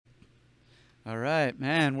All right,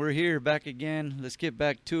 man, we're here back again. Let's get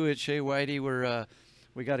back to it, Shaye Whitey.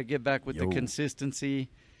 We got to get back with the Yo. consistency.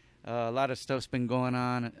 A lot of stuff's been going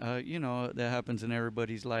on. That happens in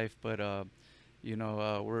everybody's life, but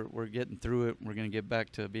we're getting through it. We're gonna get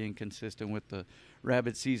back to being consistent with the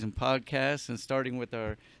Rabbit Season podcast and starting with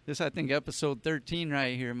I think episode 13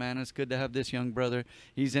 right here, man. It's good to have this young brother.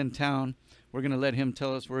 He's in town. We're gonna let him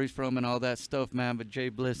tell us where he's from and all that stuff, man. But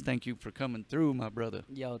J Blxss, thank you for coming through, my brother.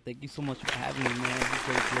 Yo, thank you so much for having me, man. This is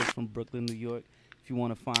J Blxss from Brooklyn, New York. If you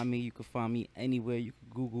want to find me, you can find me anywhere. You can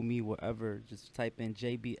Google me, wherever. Just type in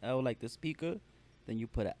JBL like the speaker. Then you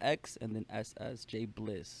put an X and then SS, J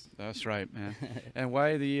Blxss. That's right, man. And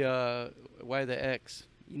why the X?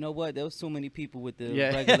 You know what? There was so many people with the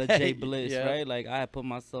Yeah. regular J Blxss, Yeah. right? Like, I had put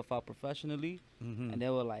myself out professionally, Mm-hmm. and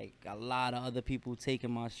there were, like, a lot of other people taking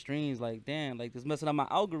my streams. Like, damn, like, this messing up my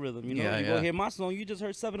algorithm, you know? Yeah, you yeah. go hear my song, you just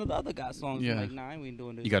heard 7 of the other guys' songs. Yeah. I'm like, nah, I ain't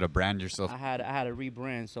doing this. You got to brand yourself. I had a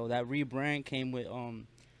rebrand. So that rebrand came with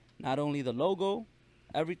not only the logo,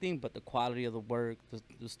 everything, but the quality of the work,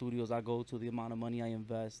 the studios I go to, the amount of money I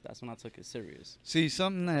invest. That's when I took it serious. See,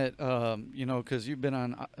 something that, because you've been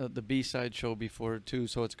on the B-Side show before, too,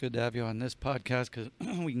 so it's good to have you on this podcast because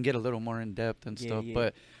we can get a little more in-depth and Yeah, stuff. yeah.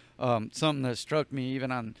 But something that struck me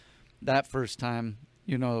even on that first time,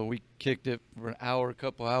 we kicked it for an hour,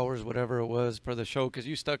 couple hours, whatever it was for the show because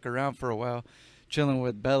you stuck around for a while chilling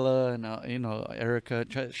with Bella and, Erica.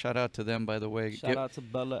 Shout out to them, by the way. Shout out to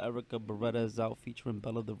Bella, Erica, Beretta is out featuring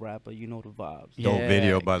Bella the rapper. You know the vibes. Yeah. Dope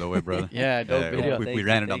video, by the way, brother. Yeah, dope video. We Thank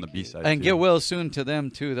ran you, it on the thank you. B-side. And too. get well soon to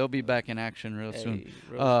them too. They'll be back in action real soon. Hey,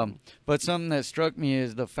 real soon. But something that struck me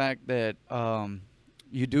is the fact that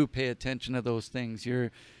you do pay attention to those things.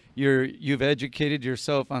 You've educated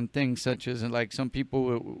yourself on things such as, like, some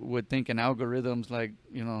people would think in algorithms, like,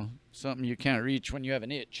 something you can't reach when you have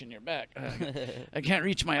an itch in your back. I can't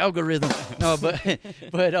reach my algorithm. No, but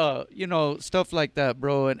stuff like that,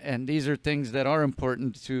 bro. And these are things that are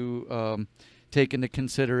important to take into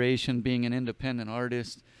consideration being an independent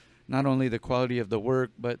artist. Not only the quality of the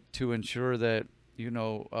work, but to ensure that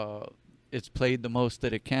it's played the most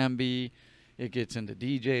that it can be. It gets into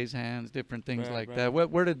DJs' hands, different things Right, like right. that.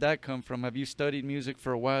 Where did that come from? Have you studied music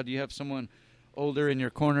for a while? Do you have someone older in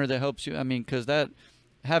your corner that helps you? I mean, because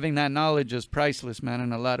having that knowledge is priceless, man,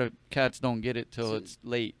 and a lot of cats don't get it till it's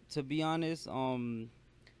late. To be honest,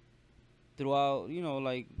 throughout,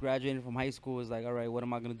 like, graduating from high school is like, all right, what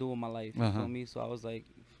am I going to do with my life? You Uh-huh. feel me? So I was like,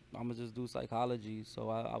 I'm going to just do psychology. So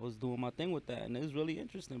I was doing my thing with that. And it was really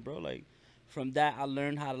interesting, bro. Like, from that, I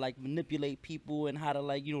learned how to, like, manipulate people and how to,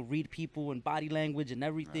 like, read people and body language and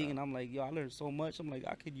everything. And I'm like, yo, I learned so much. I'm like,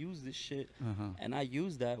 I could use this shit. Uh-huh. And I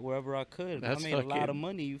used that wherever I could. That's I made a lot fucking- of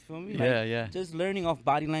money, you feel me? Yeah, Like, yeah. just learning off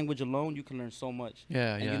body language alone, you can learn so much.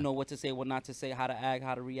 Yeah, And yeah. you know what to say, what not to say, how to act,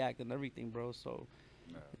 how to react, and everything, bro. So,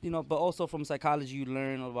 but also from psychology, you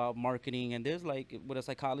learn about marketing. And there's, like, with a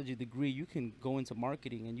psychology degree, you can go into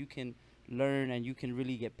marketing and you can learn and you can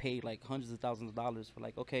really get paid, like, hundreds of thousands of dollars for,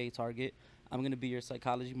 like, okay, Target, I'm going to be your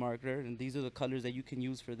psychology marketer, and these are the colors that you can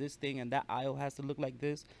use for this thing, and that aisle has to look like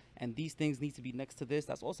this, and these things need to be next to this.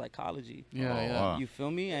 That's all psychology. Yeah, Oh, yeah. wow. You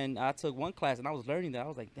feel me? And I took one class, and I was learning that. I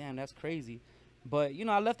was like, damn, that's crazy. But,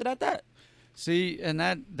 I left it at that. See, and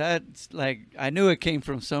that's like, I knew it came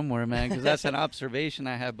from somewhere, man, because that's an observation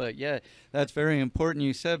I had. But yeah, that's very important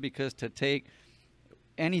you said, because to take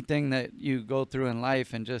anything that you go through in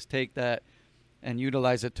life and just take that and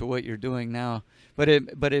utilize it to what you're doing now. But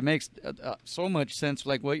it makes so much sense,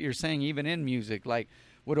 like what you're saying, even in music. Like,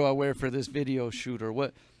 what do I wear for this video shoot, or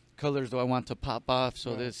what colors do I want to pop off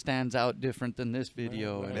so that it stands out different than this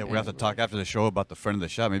video? Right, And- Yeah, we have to talk after the show about the front of the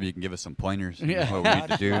shot. Maybe you can give us some pointers. Yeah. What we need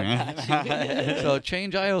to do. Yeah? So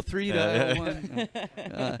change aisle 3 to Yeah.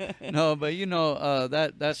 aisle 1. No, but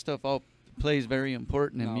that stuff all plays very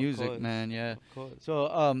important in No, of music, course. man. Yeah. Of course.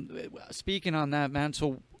 So speaking on that, man.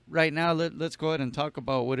 So right now, let's go ahead and talk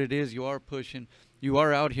about what it is you are pushing. You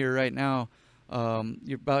are out here right now.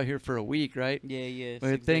 You're about here for a week, right? Yeah, yeah. But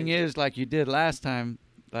the 6 thing days. is, like you did last time,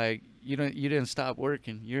 like you didn't stop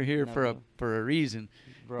working. You're here Never. for a reason.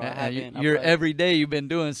 Bro, You're every day you've been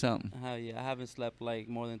doing something. Hell yeah, I haven't slept like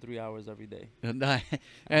more than 3 hours every day.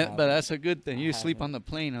 But that's a good thing. I You sleep haven't. on the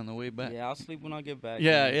plane on the way back. Yeah, I'll sleep when I get back.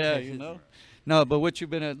 Yeah, man. yeah, you know. No, but what you've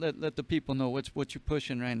been let the people know what you're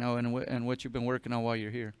pushing right now and what you've been working on while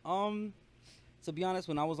you're here. To be honest,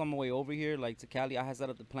 when I was on my way over here, like to Cali, I had set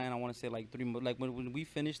up the plan. I want to say like 3 months. Like when we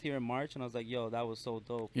finished here in March, and I was like, "Yo, that was so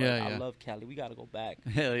dope. Like, Yeah, I yeah. love Cali. We gotta go back."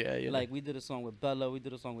 Hell yeah, yeah. Like we did a song with Bella, we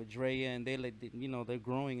did a song with Drea, and they like, you know, they're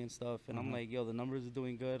growing and stuff. And I'm Uh-huh. like, "Yo, the numbers are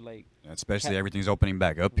doing good." Like, Especially everything's opening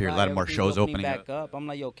back up here. A right, lot of more everything's shows opening back up. up. I'm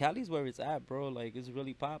like, "Yo, Cali's where it's at, bro. Like it's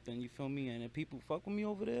really popping. You feel me? And if people fuck with me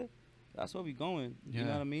over there, that's where we going. You know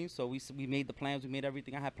Yeah. what I mean? So we made the plans, we made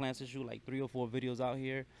everything. I had plans to shoot like 3 or 4 videos out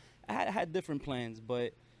here. I had different plans,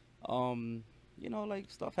 but you know, like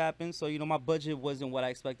stuff happens. So you know, my budget wasn't what I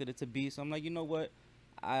expected it to be. So I'm like, you know what?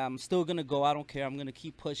 I'm still gonna go. I don't care. I'm gonna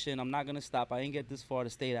keep pushing. I'm not gonna stop. I ain't get this far to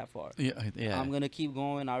stay that far. Yeah, yeah. I'm gonna keep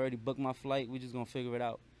going. I already booked my flight. We just gonna figure it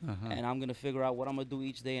out. Uh-huh. And I'm gonna figure out what I'm gonna do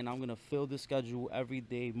each day, and I'm gonna fill the schedule every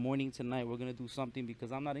day, morning to night. We're gonna do something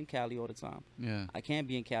because I'm not in Cali all the time. Yeah. I can't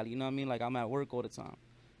be in Cali. You know what I mean? Like I'm at work all the time.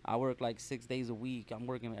 I work like 6 days a week. I'm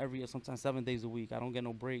working sometimes 7 days a week. I don't get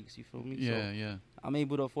no breaks. You feel me? Yeah, So yeah. I'm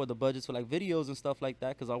able to afford the budgets for like videos and stuff like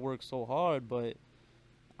that because I work so hard. But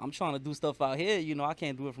I'm trying to do stuff out here. You know, I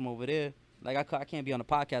can't do it from over there. Like I can't be on a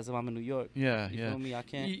podcast if I'm in New York. Yeah, You yeah. feel me? I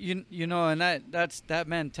can't. You know, and that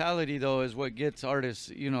mentality though is what gets artists,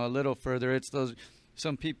 you know, a little further. It's those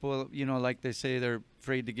some people, you know, like they say they're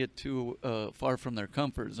afraid to get too far from their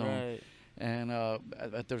comfort zone. Right. And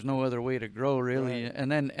that there's no other way to grow really. Right.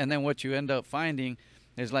 And then what you end up finding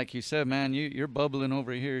is, like you said, man, you're bubbling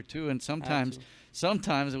over here too. And sometimes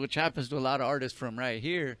which happens to a lot of artists from right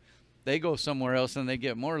here, they go somewhere else and they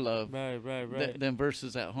get more love Right. than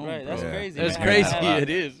versus at home. Right, bro. that's Yeah. crazy. That's man. crazy. I- It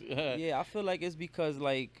is. Yeah, I feel like it's because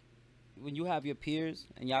like when you have your peers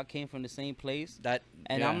and y'all came from the same place, That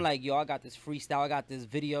and yeah. I'm like, yo, I got this freestyle, I got this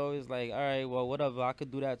video. It's like, all right, well, whatever, I could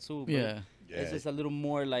do that too. But Yeah. it's just a little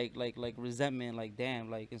more like resentment. Like, damn,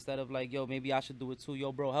 like instead of like, yo, maybe I should do it too.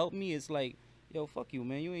 Yo, bro, help me. It's like, yo, fuck you,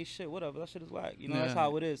 man. You ain't shit. Whatever. That shit is whack. You know, that's Yeah.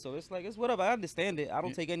 how it is. So it's like, it's whatever. I understand it. I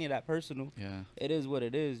don't Yeah. take any of that personal. Yeah. It is what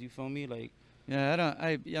it is. You feel me? Like, Yeah,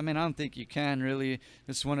 I mean, I don't think you can really.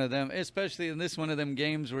 It's one of them, especially in this one of them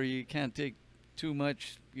games where you can't take too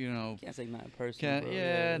much, you know. can't take nothing personal. Bro.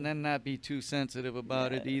 Yeah, and then not be too sensitive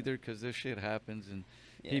about it Yeah. either, because this shit happens and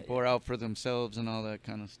Yeah, people are out for themselves and all that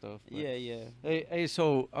kind of stuff. But Yeah. Hey,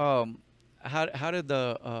 so how did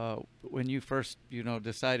the when you first, you know,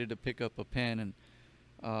 decided to pick up a pen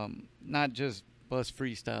and not just bust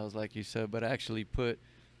freestyles like you said, but actually put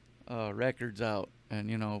records out and,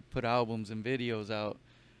 you know, put albums and videos out?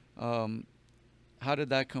 How did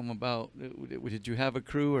that come about? Did you have a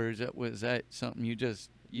crew, or was that something you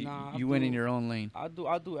just Nah, I you went in do- your own lane? I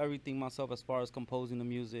do everything myself as far as composing the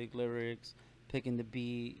music, lyrics, picking the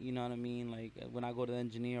beat. You know what I mean? Like when I go to the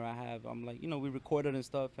engineer, I'm like, you know, we recorded and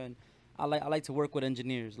stuff, and I like to work with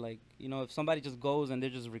engineers. Like, you know, if somebody just goes and they're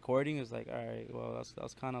just recording, it's like, all right, well,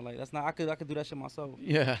 that's kind of like, that's not. I could do that shit myself.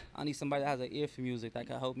 Yeah. I need somebody that has an ear for music that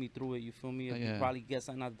can help me through it. You feel me? If you Yeah. probably get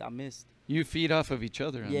something I missed. You feed off of each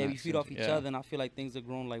other. in Yeah, that we feed sense. off each Yeah. other, and I feel like things are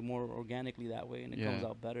grown like more organically that way, and it comes Yeah.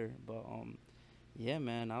 out better. But yeah,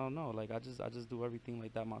 man, I don't know. Like I just do everything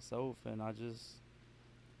like that myself, and I just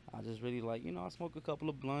really like, you know, I smoke a couple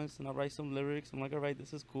of blunts and I write some lyrics. I'm like, all right,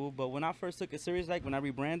 this is cool. But when I first took it serious, like when I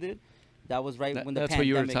rebranded, that was right when the That's pandemic what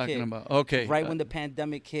you were hit. talking about. Okay. Right when the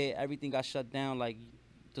pandemic hit, everything got shut down. Like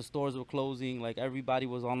the stores were closing. Like everybody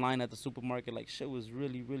was online at the supermarket. Like shit was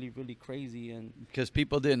really, really, really crazy. And because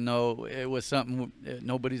people didn't know it was something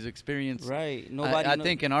nobody's experienced. right, nobody. I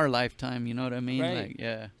think in our lifetime, you know what I mean? Right. Like,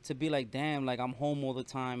 yeah. To be like, damn, like I'm home all the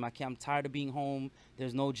time. I'm tired of being home.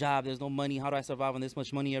 There's no job. There's no money. How do I survive on this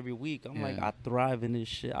much money every week? I'm like, Yeah. I thrive in this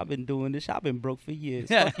shit. I've been doing this shit. I've been broke for years.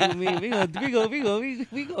 Fuck you, man. We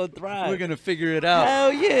gonna thrive. We're gonna figure it out.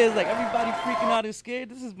 Hell yeah! It's like everybody freaking out and scared.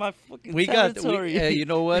 This is my fucking territory. Hey, you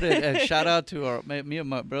know what? And shout out to me and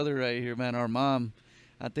my brother right here, man. Our mom,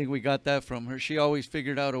 I think we got that from her. She always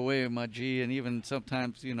figured out a way, my G, and even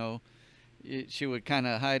sometimes, you know, she would kind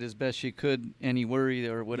of hide as best she could any worry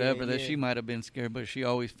or whatever that yeah. she might have been scared, but she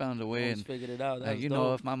always found a way. Always And figured it out. That was you know,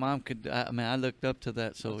 dope. if my mom could, I mean, I looked up to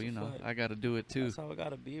that, so That's a you know, fact. I got to do it too. That's how it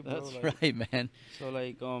gotta be, bro. That's like, right, man. So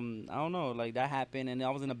like, I don't know, like that happened, and I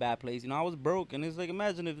was in a bad place. You know, I was broke, and it's like,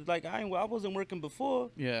 imagine if like I wasn't working before.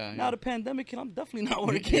 Yeah. Now the pandemic hit, I'm definitely not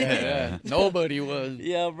working. yeah. Nobody was.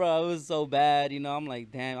 Yeah, bro, it was so bad. You know, I'm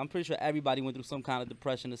like, damn. I'm pretty sure everybody went through some kind of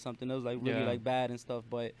depression or something. It was like really Yeah. like bad and stuff.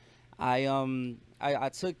 But I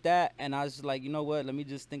took that and I was just like, you know what? Let me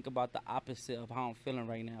just think about the opposite of how I'm feeling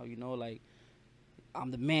right now. You know, like I'm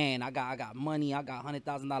the man. I got money. I got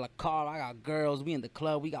 $100,000 car. I got girls. We in the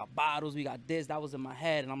club. We got bottles. We got this. That was in my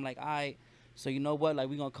head, and I'm like, all right. So you know what? Like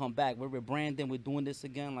we gonna come back. We're rebranding. We're doing this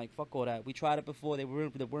again. Like fuck all that. We tried it before. They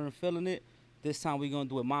weren't feeling it. This time we gonna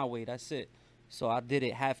do it my way. That's it. So I did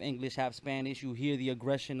it half English, half Spanish. You hear the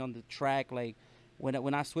aggression on the track. Like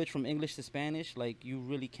when I switch from English to Spanish, like you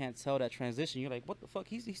really can't tell that transition. You're like, what the fuck?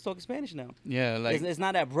 He's talking Spanish now. Yeah, like It's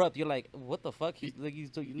not abrupt. You're like, what the fuck? He's like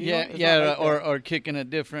he's yeah, it's yeah, not like that. or kicking a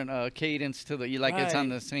different cadence to the like it's on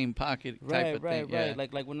Right. the same pocket type Right, of right, thing. right. Yeah.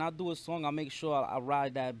 Like when I do a song, I make sure I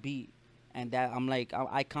ride that beat, and that I'm like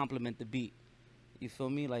I compliment the beat. You feel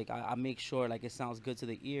me? Like I make sure like it sounds good to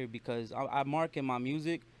the ear because I market my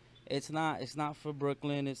music. It's not for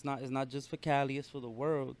Brooklyn. It's not just for Cali. It's for the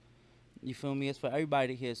world. You feel me? It's for everybody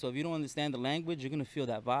to hear. So if you don't understand the language, you're gonna feel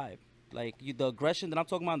that vibe. Like the aggression that I'm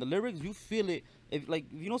talking about in the lyrics, you feel it. If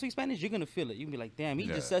you don't speak Spanish, you're gonna feel it. You can be like, damn, he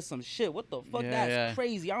Yeah. just said some shit. What the fuck? Yeah, That's yeah.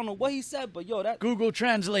 crazy. I don't know what he said, but yo, that Google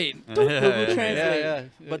Translate. Google Translate. Yeah, yeah.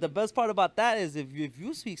 But the best part about that is if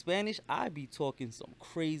you speak Spanish, I be talking some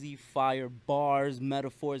crazy fire bars,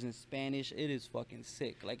 metaphors in Spanish. It is fucking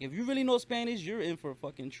sick. Like if you really know Spanish, you're in for a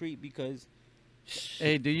fucking treat because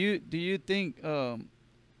Hey, do you think?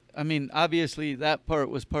 I mean, obviously that part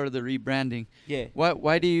was part of the rebranding. yeah.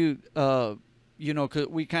 Why do you you know? 'Cause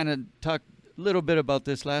we kind of talked a little bit about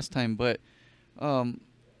this last time, but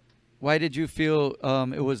why did you feel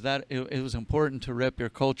it was important to rep your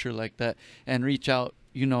culture like that and reach out,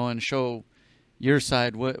 you know, and show your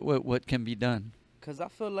side what can be done? Cause I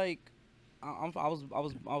feel like I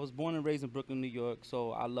was born and raised in Brooklyn, New York,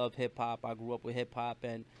 so I love hip hop. I grew up with hip hop,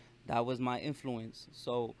 and that was my influence.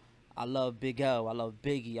 So I love Big L, I love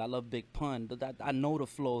Biggie, I love Big Pun. I know the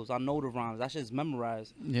flows, I know the rhymes. That shit's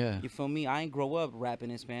memorized. Yeah. You feel me? I ain't grow up rapping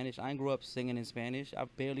in Spanish. I ain't grow up singing in Spanish. I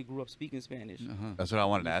barely grew up speaking Spanish. Uh-huh. That's what I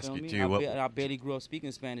wanted to ask feel you me? too. What, I barely grew up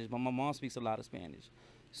speaking Spanish, but my mom speaks a lot of Spanish.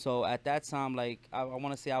 So at that time, like I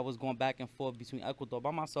want to say I was going back and forth between Ecuador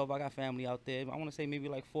by myself. I got family out there. I want to say maybe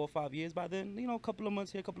like 4 or 5 years by then. You know, a couple of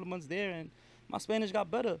months here, a couple of months there, and my Spanish got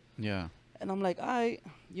better. Yeah. And I'm like, all right,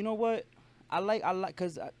 you know what? I like,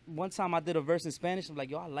 cause one time I did a verse in Spanish. I'm like,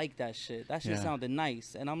 yo, I like that shit. That shit Yeah. sounded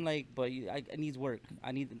nice. And I'm like, but it needs work.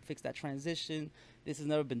 I need to fix that transition. This has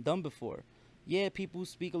never been done before. Yeah, people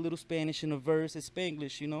speak a little Spanish in a verse. It's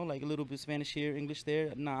Spanglish, you know, like a little bit Spanish here, English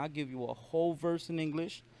there. Nah, I give you a whole verse in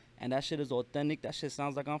English, and that shit is authentic. That shit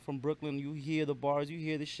sounds like I'm from Brooklyn. You hear the bars, you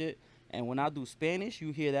hear the shit. And when I do Spanish,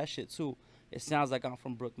 you hear that shit too. It sounds like I'm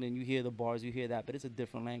from Brooklyn. You hear the bars, you hear that, but it's a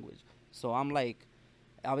different language. So I'm like,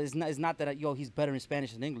 it's not that he's better in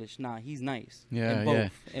Spanish than English. Nah, he's nice. Yeah, in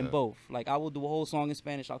both, yeah. in both. Like I will do a whole song in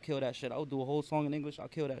Spanish, I'll kill that shit. I will do a whole song in English, I'll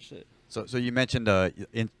kill that shit. so you mentioned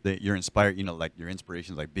you're inspired. You know, like your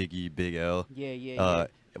inspirations like Biggie, Big L. Yeah.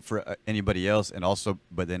 For anybody else, and also,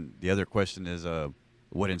 but then the other question is,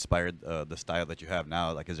 what inspired the style that you have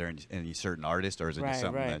now? Like, is there any certain artist, or is it just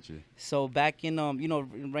something that you? So back in you know,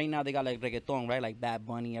 right now they got like reggaeton, right? Like Bad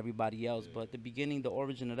Bunny, everybody else. But at the beginning, the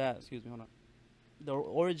origin of that, excuse me, hold on. The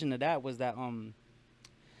origin of that was that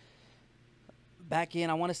back in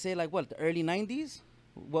I want to say like what the early '90s.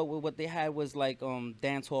 What they had was like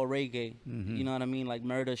dancehall reggae. Mhm. You know what I mean? Like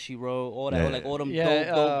Murder She Wrote, all that, Yeah. like all them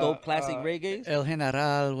Yeah, dope classic reggaes. El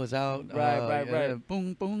General was out. Right.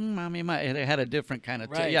 Boom, boom, mami, ma. It had a different kind of.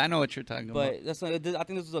 Right. Yeah, I know what you're talking about. But that's I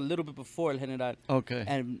think this was a little bit before El General. Okay.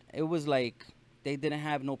 And it was like they didn't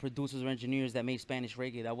have no producers or engineers that made Spanish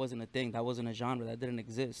reggae. That wasn't a thing. That wasn't a genre. That didn't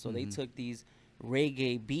exist. So they took these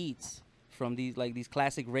reggae beats from these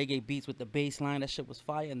classic reggae beats with the bass line. That shit was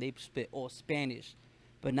fire, and they spit all Spanish.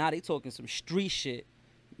 But now they talking some street shit.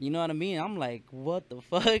 You know what I mean? I'm like, what the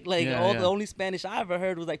fuck? Like the only Spanish I ever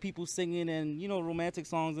heard was like people singing and romantic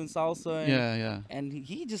songs and salsa. And, Yeah. And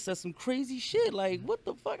he just said some crazy shit. Like, what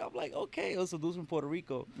the fuck? I'm like, okay. Those dudes from Puerto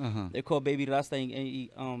Rico. Uh-huh. They're called Baby Rasta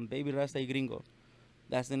Baby Rasta y Gringo.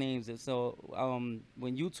 That's the names. And so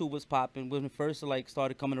when YouTube was popping, when it first like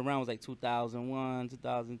started coming around, it was like 2001,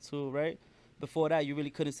 2002, right? Before that, you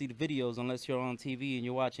really couldn't see the videos unless you're on TV and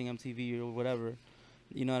you're watching MTV or whatever.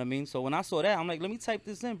 You know what I mean? So when I saw that, I'm like, let me type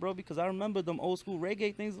this in, bro, because I remember them old school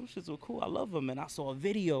reggae things. Those shits were cool. I love them. And I saw a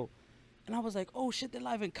video. And I was like, oh, shit, they're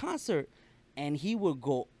live in concert. And he would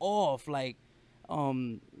go off like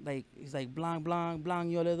he's like, blanc, blanc,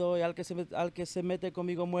 blanc, yo le doy, al que se mete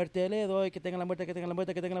conmigo muerte le doy, que tenga la muerte, que tenga la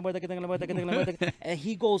muerte, que tenga la muerte, que tenga la muerte, que tenga la muerte. And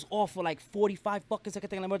he goes off for like 45 fucking seconds, que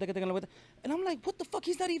tenga la muerte, que tenga la muerte. And I'm like, what the fuck?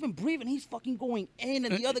 He's not even breathing. He's fucking going in.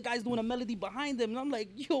 And the other guy's doing a melody behind him. And I'm like,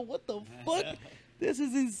 yo, what the fuck? This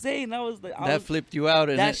is insane. I was like, Flipped you out.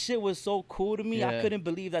 That shit was so cool to me. Yeah. I couldn't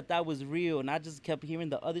believe that was real. And I just kept hearing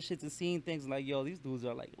the other shits and seeing things like, yo, these dudes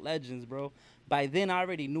are like legends, bro. By then, I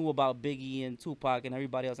already knew about Biggie and Tupac and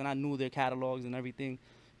everybody else. And I knew their catalogs and everything.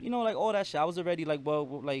 You know, like all that shit. I was already like, well,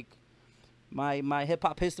 like, my hip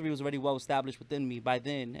hop history was already well established within me by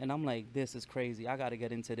then, and I'm like, this is crazy. I gotta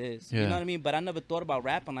get into this. Yeah. You know what I mean? But I never thought about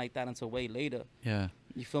rapping like that until way later. Yeah.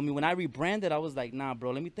 You feel me? When I rebranded, I was like, nah,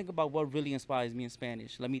 bro. Let me think about what really inspires me in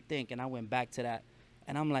Spanish. Let me think, and I went back to that,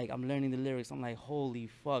 and I'm like, I'm learning the lyrics. I'm like, holy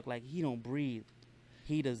fuck! Like he don't breathe.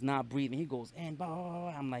 He does not breathe, and he goes and blah, blah, blah.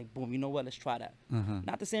 I'm like, boom. You know what? Let's try that.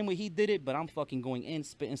 Not the same way he did it, but I'm fucking going in,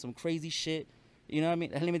 spitting some crazy shit. You know what I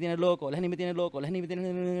mean? El me tiene loco, el me tiene loco, el me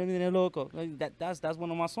tiene loco. Like that's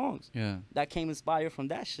one of my songs. Yeah. That came inspired from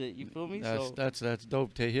that shit. You feel me? That's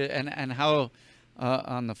dope to hear. And how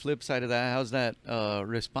on the flip side of that, how's that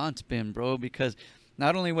response been, bro? Because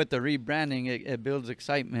not only with the rebranding, it builds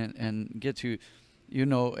excitement and gets you, you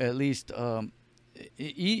know, at least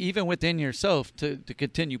even within yourself to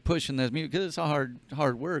continue pushing this music, because it's a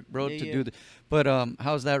hard work, bro, to do that. But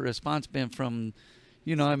how's that response been from,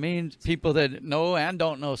 you know what I mean, people that know and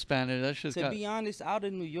don't know Spanish? That's just to be honest, out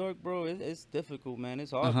in New York, bro, it's difficult, man. It's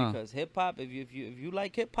hard because hip hop. If you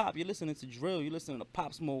like hip hop, you're listening to drill, you're listening to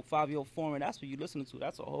Pop Smoke, 5-Year Foreign. That's what you're listening to.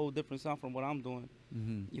 That's a whole different sound from what I'm doing.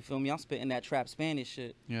 You feel me? I'm spitting that trap Spanish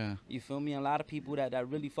shit. Yeah. You feel me? And a lot of people that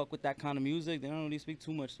really fuck with that kind of music, they don't really speak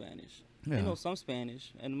too much Spanish. Yeah. They know some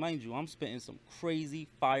Spanish, and mind you, I'm spitting some crazy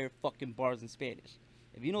fire fucking bars in Spanish.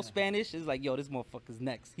 If you know Spanish, it's like, yo, this motherfucker's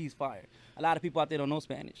next. He's fire. A lot of people out there don't know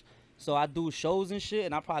Spanish. So I do shows and shit,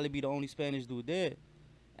 and I'll probably be the only Spanish dude there.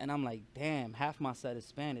 And I'm like, damn, half my set is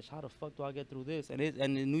Spanish. How the fuck do I get through this? And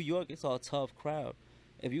in New York, it's a tough crowd.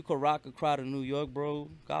 If you could rock a crowd in New York, bro,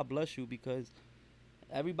 God bless you, because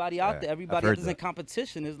everybody out there, everybody that's in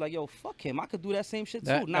competition is like, yo, fuck him. I could do that same shit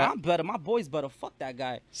too. Nah, I'm better. My boy's better. Fuck that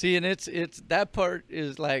guy. See, and it's that part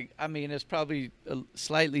is like, I mean, it's probably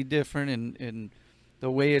slightly different in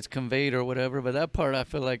the way it's conveyed or whatever, but that part I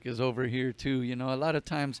feel like is over here too. You know, a lot of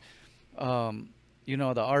times, you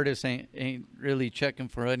know, the artists ain't really checking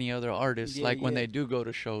for any other artists, when they do go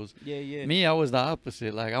to shows. Me, I was the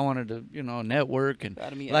opposite. Like, I wanted to, you know, network and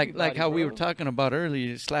like how we were talking about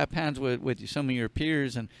earlier, slap hands with some of your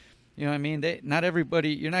peers, and you know what I mean. Not everybody.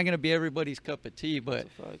 You're not gonna be everybody's cup of tea, but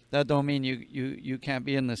that don't mean you can't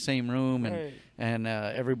be in the same room and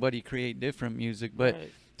everybody create different music, but.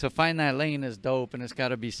 To find that lane is dope, and it's got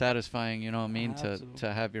to be satisfying, you know what I mean,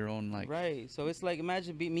 to have your own, like... Right, so it's like,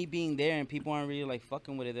 imagine me being there and people aren't really, like,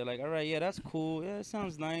 fucking with it. They're like, all right, yeah, that's cool. Yeah, it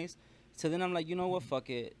sounds nice. So then I'm like, you know what, fuck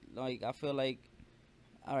it. Like, I feel like,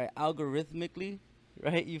 all right, algorithmically,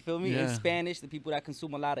 right, you feel me? In Spanish, the people that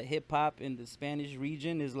consume a lot of hip-hop in the Spanish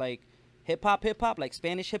region is, like, hip-hop, like,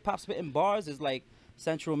 Spanish hip-hop spitting bars is, like,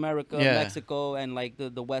 Central America, Mexico, and like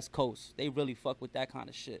the West Coast. They really fuck with that kind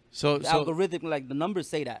of shit. So algorithm, like the numbers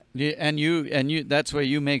say that. Yeah, and you that's where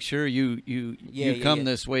you make sure you come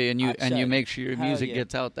this way, and you make sure your music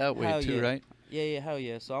gets out that way too, right? Yeah, hell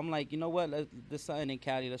yeah. So I'm like, you know what? There's something in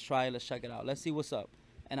Cali. Let's try it. Let's check it out. Let's see what's up.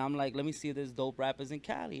 And I'm like, let me see if there's dope rappers in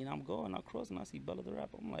Cali. And I'm going across and I see Bella the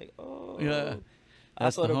Rapper. I'm like, oh. Yeah. I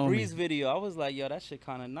saw the Breeze video. I was like, yo, that shit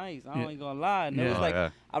kind of nice. I ain't gonna lie. And it was like,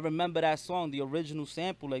 I remember that song, the original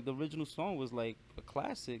sample. Like, the original song was like a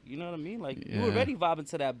classic. You know what I mean? Like, you were already vibing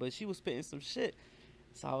to that, but she was spitting some shit.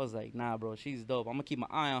 So I was like, nah, bro, she's dope. I'm gonna keep my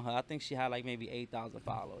eye on her. I think she had like maybe 8,000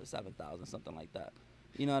 followers, 7,000, something like that.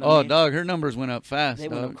 You know what I mean? Oh, dog, her numbers went up fast. They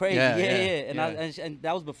went up crazy. And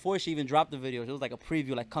that was before she even dropped the video. It was like a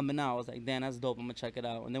preview, like coming out. I was like, damn, that's dope. I'm gonna check it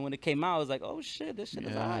out. And then when it came out, I was like, oh shit, this shit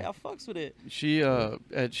is alright. I fucks with it. She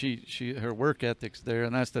her work ethic's there,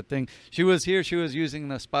 and that's the thing. She was here. She was using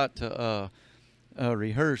the spot to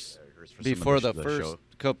rehearse before the first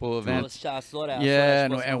couple events.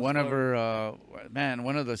 And one of her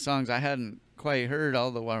one of the songs I hadn't quite heard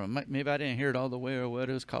all the way. Maybe I didn't hear it all the way, or what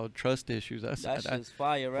it was called, Trust Issues. That's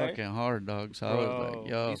fire, right? Fucking hard, dog. So I was like,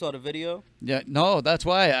 yo. You saw the video? Yeah, no, that's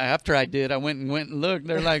why. After I did, I went and looked.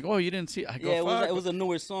 They're like, oh, you didn't see? I go, it was a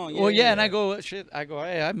newer song. And I go, shit. I go,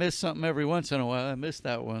 hey, I miss something every once in a while. I missed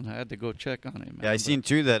that one. I had to go check on it, man. Yeah, I seen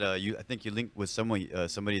too that I think you linked with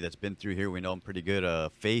somebody that's been through here. We know him pretty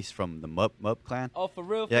good. Face from the Mup Clan. Oh, for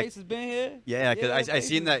real? Face has been here? Yeah, because I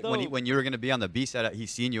seen that when you were gonna be on the B-side, he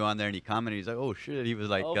seen you on there and he commented. He's like, oh shit. He was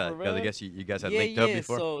like, I guess you guys had linked up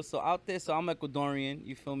before. So out there, so I'm Ecuadorian,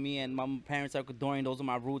 you feel me? And my parents are Ecuadorian. Those are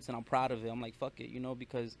my roots, and I'm proud of it. I'm like, fuck it, you know,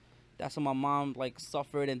 because that's what my mom like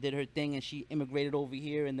suffered and did her thing, and she immigrated over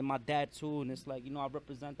here, and then my dad too. And it's like, you know, I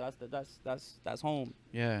represent that's home.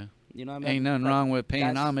 Yeah. You know what I mean? Ain't nothing wrong with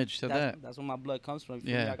paying homage to that. That's where my blood comes from. You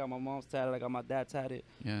feel me? I got my mom's tatted, I got my dad tatted.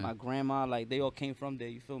 My grandma, like they all came from there.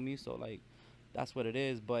 You feel me? So like, that's what it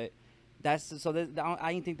is. But I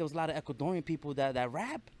didn't think there was a lot of Ecuadorian people that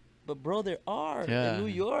rap, but bro, there are in New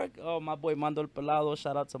York. Oh, my boy Mando El Pelado,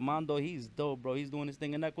 shout out to Mando. He's dope, bro. He's doing his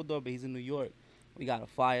thing in Ecuador, but he's in New York. We got a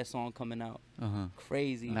fire song coming out.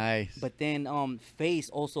 Crazy. Nice. But then Face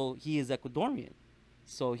also, he is Ecuadorian.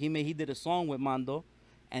 So he did a song with Mando,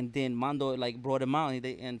 and then Mando like brought him out,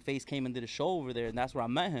 and Face came and did a show over there, and that's where I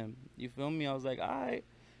met him. You feel me? I was like, all right.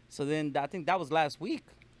 So then I think that was last week.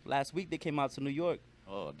 Last week they came out to New York.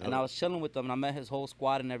 Oh, dope. And I was chilling with them, and I met his whole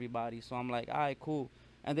squad and everybody. So I'm like, all right, cool.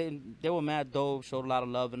 And then they were mad dope, showed a lot of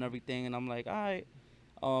love and everything. And I'm like, all right.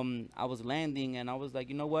 I was landing, and I was like,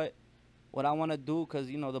 you know what? What I want to do, because,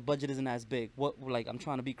 you know, the budget isn't as big. I'm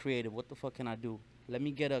trying to be creative. What the fuck can I do? Let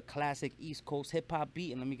me get a classic East Coast hip-hop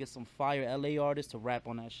beat, and let me get some fire L.A. artists to rap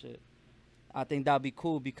on that shit. I think that'd be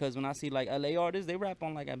cool, because when I see, like, L.A. artists, they rap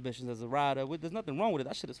on, like, Ambitions as a Rider. There's nothing wrong with it.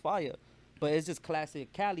 That shit is fire. But it's just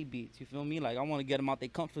classic Cali beats, you feel me? Like, I want to get them out their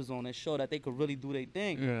comfort zone and show that they could really do their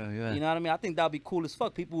thing. Yeah. You know what I mean? I think that'd be cool as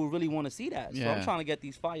fuck. People would really want to see that. So Yeah. I'm trying to get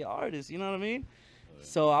these fire artists, you know what I mean?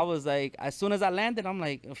 So I was like, as soon as I landed, I'm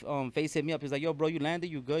like, Face hit me up. He's like, yo, bro, you landed?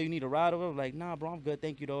 You good? You need a ride over? I'm like, nah, bro, I'm good.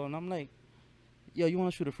 Thank you, though. And I'm like, yo, you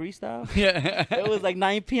want to shoot a freestyle? Yeah. It was like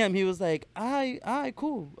 9 p.m. He was like, all right,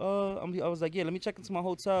 cool. I was like, yeah, let me check into my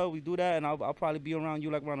hotel. We do that, and I'll probably be around you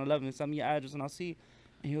like around 11. Send me your address, and I'll see.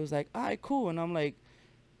 And he was like, all right, cool. And I'm like,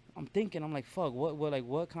 I'm like, fuck,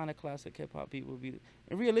 what kind of classic hip hop beat would be?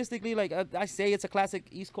 And realistically, like I say it's a classic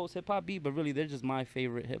East Coast hip hop beat, but really they're just my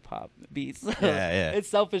favorite hip hop beats. Yeah. It's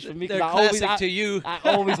selfish for me. They're 'Cause classic to you. I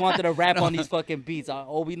always wanted to rap on these fucking beats. I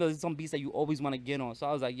always know there's some beats that you always want to get on. So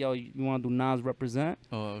I was like, yo, you want to do Nas Represent?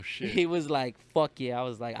 Oh shit. He was like, fuck yeah. I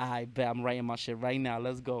was like, I bet I'm writing my shit right now.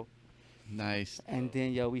 Let's go. Nice. And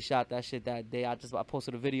then, yo, we shot that shit that day. I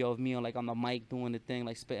posted a video of me on the mic doing the thing,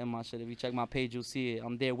 like spitting my shit. If you check my page, you'll see it.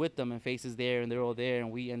 I'm there with them, and Face is there, and they're all there.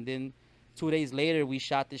 And then 2 days later, we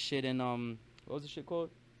shot this shit in what was the shit called?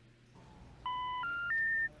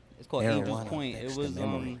 It's called Angels Point. It was what's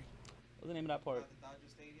the name of that park?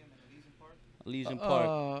 Elysian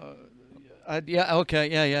Park. Yeah.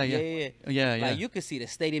 Okay. Yeah. Like you could see the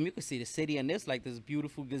stadium, you could see the city, and there's like this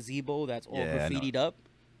beautiful gazebo that's all graffitied up.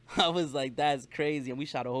 I was like, that's crazy. And we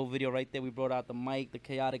shot a whole video right there. We brought out the mic, the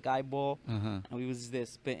chaotic eyeball, and we was just there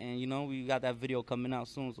spitting. You know, we got that video coming out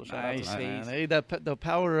soon. So shout out to Face. Hey, the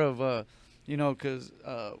power of you know, because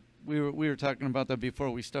we were talking about that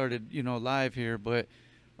before we started, you know, live here, but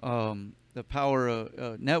the power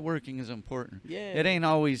of networking is important. Yeah. It ain't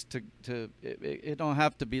always it don't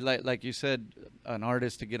have to be like you said, an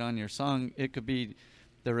artist to get on your song. It could be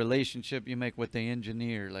the relationship you make with the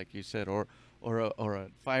engineer, like you said, or a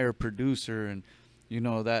fire producer, and you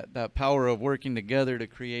know that power of working together to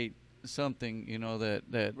create something, you know,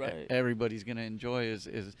 that right. everybody's gonna enjoy is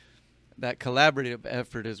that collaborative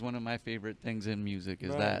effort is one of my favorite things in music.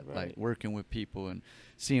 Is like working with people and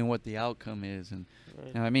seeing what the outcome is. And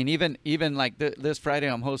you know, I mean, even like this Friday,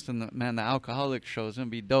 I'm hosting the Alcoholic show. It's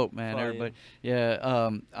gonna be dope, man. Everybody,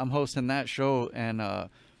 I'm hosting that show, and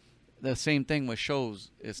the same thing with shows.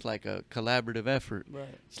 It's like a collaborative effort.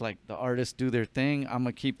 Right. It's like the artists do their thing. I'm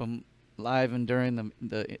gonna keep them live and during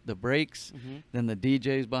the breaks. Then the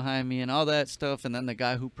DJs behind me and all that stuff, and then the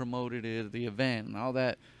guy who promoted it, the event, and all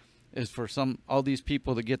that is for all these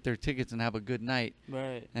people to get their tickets and have a good night,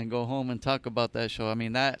 right, and go home and talk about that show. I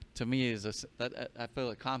mean, that to me is that I feel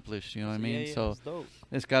accomplished. You know what I mean? Yeah, so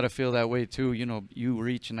it's got to feel that way too. You know, you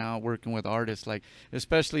reaching out, working with artists, like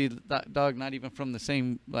especially dog, not even from the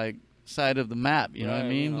same like side of the map. You know what I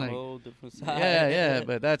mean? Like, whole different side. yeah.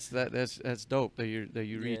 But that's dope that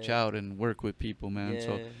you reach out and work with people, man. Yeah.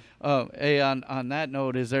 So, hey, on that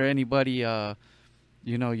note, is there anybody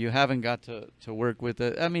you know, you haven't got to work with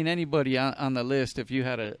I mean, anybody on the list, if you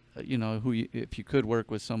had you know, if you could work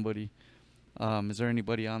with somebody, is there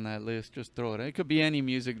anybody on that list? Just throw it. It could be any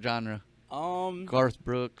music genre. Garth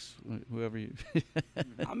Brooks, whoever you.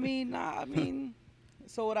 I mean,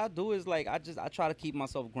 so what I do is like I try to keep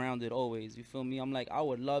myself grounded always. You feel me? I'm like, I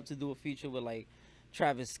would love to do a feature with like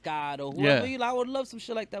Travis Scott or whoever. Yeah. I would love some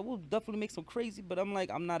shit like that. We'll definitely make some crazy, but I'm like,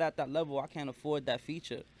 I'm not at that level. I can't afford that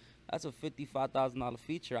feature. That's a $55,000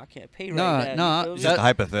 feature. I can't pay right now. No, just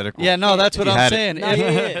hypothetical. Yeah, no, that's what I'm saying. No,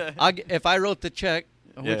 If I wrote the check,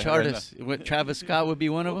 which artist? Travis Scott would be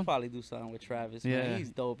one of them? Probably do something with Travis. Yeah. Man. He's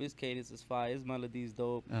dope. His cadence is fire. His melody's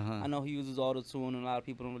dope. I know he uses auto-tune, and a lot of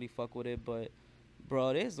people don't really fuck with it, but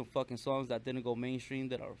bro, there's some fucking songs that didn't go mainstream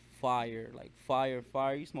that are fire. Like, fire.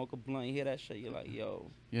 You smoke a blunt, you hear that shit, you're like, yo.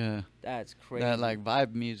 Yeah. That's crazy. That, like,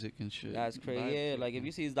 vibe music and shit. That's crazy. Yeah, like, if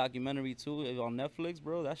you see his documentary, too, on Netflix,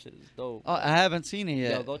 bro, that shit is dope. Oh, I haven't seen it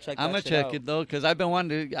yet. Yo, go check that I'm going shit to check out. it, though, because I've been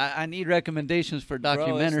wanting to. I need recommendations for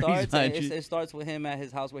documentaries. Bro, it starts with him at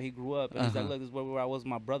his house where he grew up. And he's like, look, this is where I was with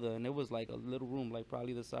my brother. And it was, like, a little room, like,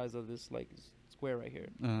 probably the size of this, like, square right here.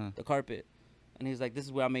 The carpet. And he's like, this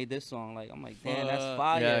is where I made this song. Like, I'm like, damn, that's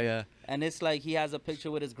fire. Yeah, yeah. And it's like he has a picture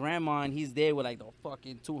with his grandma, and he's there with like the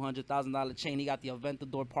fucking $200,000 chain. He got the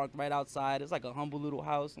Aventador parked right outside. It's like a humble little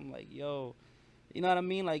house. I'm like, yo, you know what I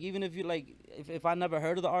mean? Like, even if you like, if I never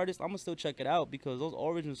heard of the artist, I'm gonna still check it out because those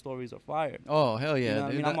origin stories are fire. Oh, hell yeah. You know what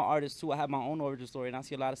I dude, mean? I'm an artist too. I have my own origin story, and I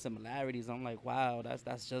see a lot of similarities. I'm like, wow,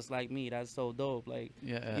 that's just like me. That's so dope. Like,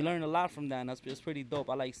 yeah. you learn a lot from that, and it's pretty dope.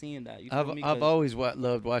 I like seeing that. You feel me? I've always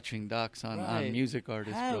loved watching docs on Right. music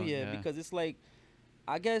artists. Hell bro. yeah, because it's like,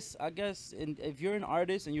 I guess, if you're an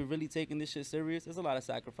artist and you're really taking this shit serious, there's a lot of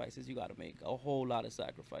sacrifices you gotta make. A whole lot of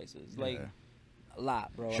sacrifices. Like, a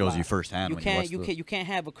lot, bro. Shows you firsthand. You can't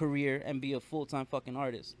have a career and be a full-time fucking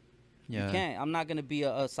artist. Yeah. You can't. I'm not gonna be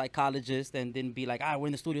a psychologist and then be like, all right, we're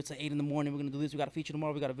in the studio till 8 in the morning. We're gonna do this. We got a feature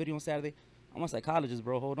tomorrow. We got a video on Saturday. I'm a psychologist,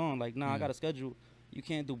 bro. Hold on. Like, nah, I got a schedule. You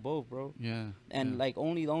can't do both, bro. Yeah. And like, the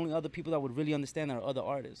only other people that would really understand are other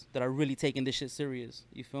artists that are really taking this shit serious.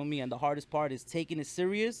 You feel me? And the hardest part is taking it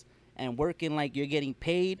serious and working like you're getting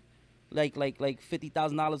paid, like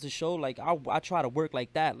 $50,000 a show. Like, I try to work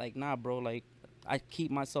like that. Like, nah, bro. Like, I keep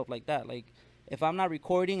myself like that. Like, if I'm not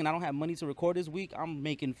recording and I don't have money to record this week, I'm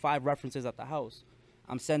making 5 references at the house.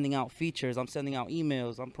 I'm sending out features. I'm sending out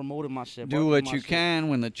emails. I'm promoting my shit. Do what you can.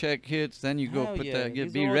 When the check hits, then you go put that.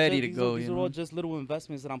 Be ready to go. These are all just little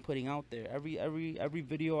investments that I'm putting out there. Every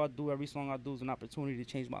video I do, every song I do is an opportunity to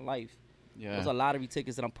change my life. Yeah. There's a lottery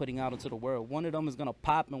tickets that I'm putting out into the world. One of them is gonna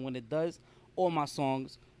pop, and when it does, all my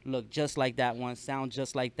songs look just like that one, sound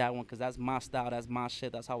just like that one, because that's my style, that's my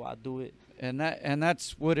shit, that's how I do it. And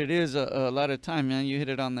that's what it is a lot of time, man. You hit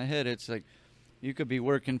it on the head. It's like you could be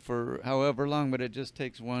working for however long, but it just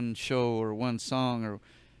takes one show or one song or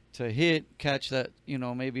to hit, catch that,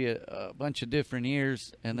 maybe a bunch of different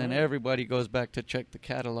ears, and then everybody goes back to check the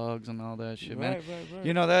catalogs and all that shit, man.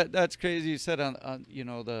 Right. That's crazy you said on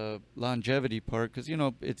the longevity part, because,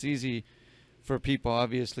 it's easy for people,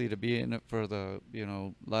 obviously, to be in it for the,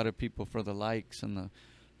 a lot of people for the likes and the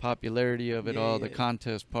popularity of it all, the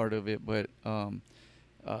contest part of it. But,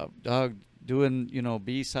 dog, doing,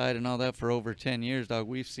 B-side and all that for over 10 years, dog,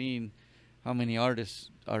 we've seen how many artists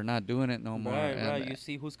are not doing it no more. Right. You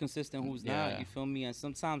see who's consistent, who's not. You feel me? And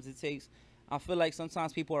sometimes I feel like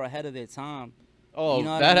sometimes people are ahead of their time. Oh, you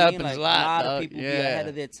know that I mean? happens like, a lot. A lot dog. of people be ahead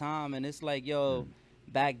of their time, and it's like, yo,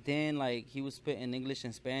 back then, like, he was spitting English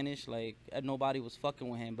and Spanish, like, nobody was fucking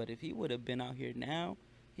with him. But if he would have been out here now,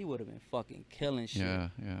 he would have been fucking killing shit. Yeah.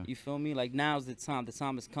 You feel me? Like, now's the time. The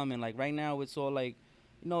time is coming. Like, right now, it's all like,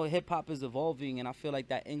 hip-hop is evolving, and I feel like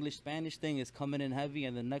that English-Spanish thing is coming in heavy,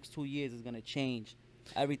 and the next 2 years is going to change.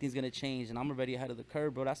 Everything's going to change, and I'm already ahead of the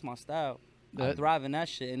curve, bro. That's my style. I thrive in that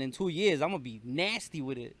shit, and in 2 years, I'm going to be nasty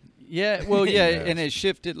with it. Yeah, well, yeah, and it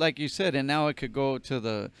shifted, like you said, and now it could go to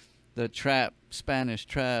the trap, Spanish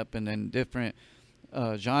trap, and then different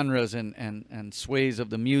genres and sways of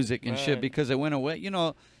the music and shit, because it went away.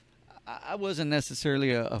 I wasn't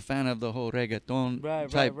necessarily a fan of the whole reggaeton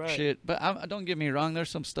type shit, but don't get me wrong. There's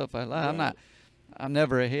some stuff I like. I'm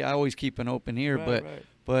never I always keep an open ear,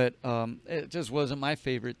 but it just wasn't my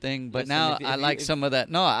favorite thing. But now I like some of that.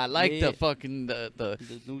 No, I like the fucking the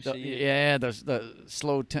new shit. The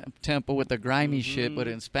slow tempo with the grimy shit, but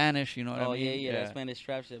in Spanish. You know what I mean? That Spanish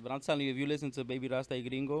trap shit. But I'm telling you, if you listen to Baby Rasta y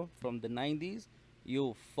Gringo from the 90s,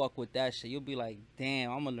 you'll fuck with that shit. You'll be like,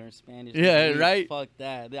 damn, I'm gonna learn Spanish. Yeah, right. Fuck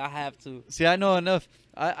that. I have to. See, I know enough.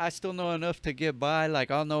 I still know enough to get by.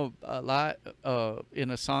 Like, I'll know a lot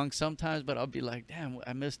in a song sometimes, but I'll be like, damn,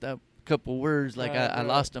 I missed that couple words. Like, I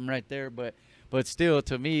lost them right there. But still,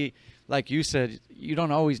 to me, like you said, you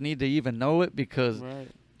don't always need to even know it, because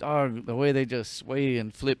dog, the way they just sway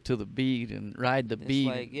and flip to the beat and ride the beat,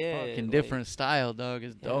 like, fucking different style, dog,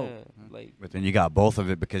 is dope. But then you got both of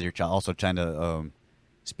it, because you're also trying to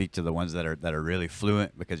speak to the ones that are really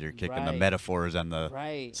fluent, because you're kicking the metaphors and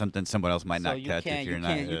the something someone else might not catch if you're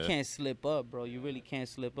not. You can't slip up, bro. You really can't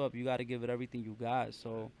slip up. You got to give it everything you got.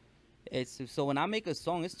 So when I make a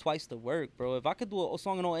song, it's twice the work, bro. If I could do a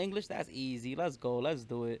song in all English, that's easy. Let's go. Let's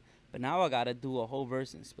do it. But now I got to do a whole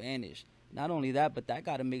verse in Spanish. Not only that, but that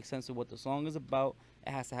got to make sense of what the song is about.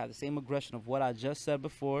 It has to have the same aggression of what I just said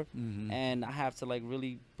before, and I have to, like,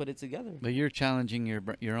 really put it together. But you're challenging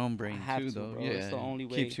your own brain too, though. Bro. It's the only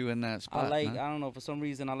way. Keeps you in that spot. I don't know, for some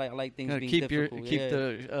reason I like things being keep difficult. Keep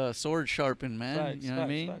the sword sharpened, man. Facts, you know what I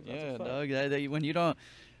mean? Facts, dog. When you don't,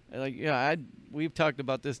 like, we've talked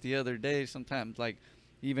about this the other day. Sometimes, like,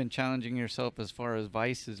 even challenging yourself as far as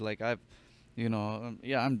vices. Like, I'm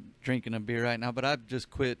drinking a beer right now, but I've just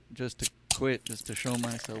quit just to show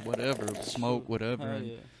myself, whatever, smoke, whatever.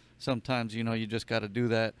 And sometimes, you just got to do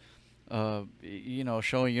that. you know,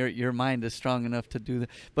 showing your mind is strong enough to do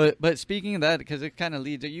that. But speaking of that, because it kind of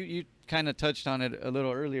leads, you kind of touched on it a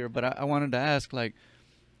little earlier, but I wanted to ask, like,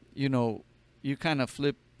 you know, you kind of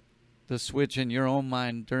flipped the switch in your own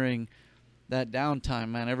mind during that downtime,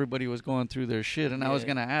 man. Everybody was going through their shit, and I was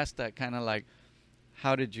gonna ask that, kind of like,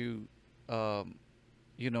 how did you,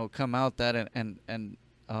 you know, come out that and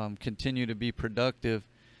continue to be productive,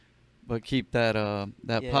 but keep that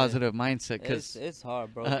positive mindset? Cause it's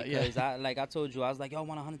hard, bro. Because I told you, I was like, yo, I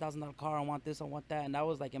want $100,000 car, I want this, I want that, and that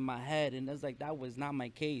was like in my head, and it's like that was not my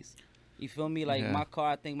case. You feel me? Like my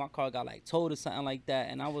car, I think my car got like towed or something like that,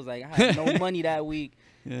 and I was like, I had no money that week,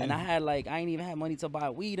 and I had like, I ain't even had money to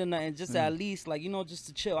buy weed or nothing, just at least, like, you know, just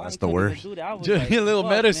to chill. That's the worst. Do that. I was just like, a little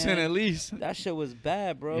medicine, man. at least. That shit was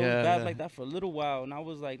bad, bro. It was bad like that for a little while, and I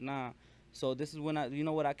was like, nah. So this is when you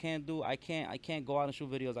know what I can't do? I can't go out and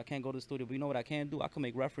shoot videos. I can't go to the studio. But you know what I can do? I can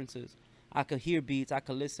make references. I could hear beats. I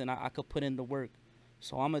could listen. I could put in the work.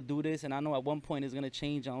 So I'm gonna do this, and I know at one point it's gonna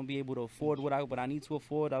change. I'm gonna be able to afford what I need to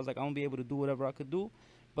afford. I was like, I'm gonna be able to do whatever I could do.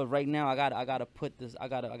 But right now, I gotta put this. I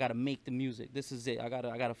gotta make the music. This is it. I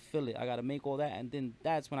gotta feel it. I gotta make all that, and then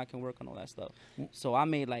that's when I can work on all that stuff. So I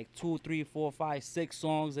made like 2, 3, 4, 5, 6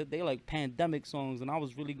 songs. They like pandemic songs, and I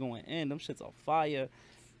was really going in. Them shits are fire.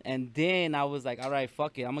 And then I was like, all right,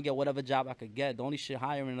 fuck it. I'm gonna get whatever job I could get. The only shit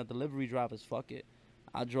hiring a delivery driver is fuck it.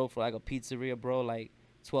 I drove for like a pizzeria, bro, like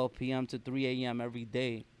 12 p.m. to 3 a.m. every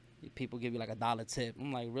day. People give you like $1 tip.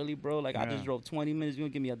 I'm like, really, bro? Like, I just drove 20 minutes. You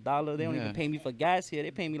gonna give me $1? They don't even pay me for gas here.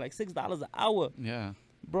 They pay me like $6 an hour. Yeah.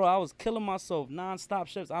 Bro, I was killing myself. Non-stop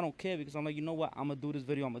shifts. I don't care, because I'm like, you know what? I'm gonna do this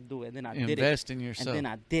video. I'm gonna do it. And then I did it. Invest in yourself. And then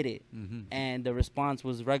I did it. And the response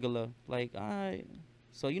was regular. Like, all right.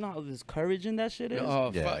 So you know how discouraging that shit is?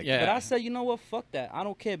 Oh, yeah. But I said, you know what? Fuck that. I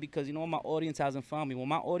don't care, because you know what? My audience hasn't found me. When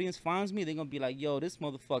my audience finds me, they're going to be like, yo, this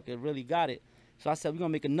motherfucker really got it. So I said, we're going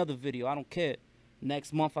to make another video. I don't care.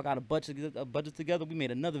 Next month, I got a budget together. We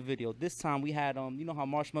made another video. This time we had, you know how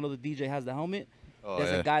Marshmallow the DJ has the helmet?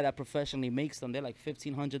 There's a guy that professionally makes them. They're like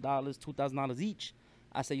 $1,500, $2,000 each.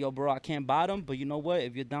 I said, yo, bro, I can't buy them, but you know what?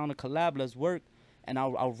 If you're down to collab, let's work. And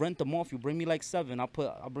I'll rent them off. You bring me like 7.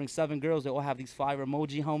 I'll bring 7 girls. They all have these fire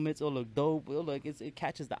emoji helmets. It'll look dope. It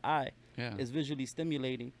catches the eye. Yeah. It's visually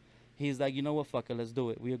stimulating. He's like, you know what, fuck it, let's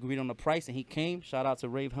do it. We agreed on the price, and he came. Shout out to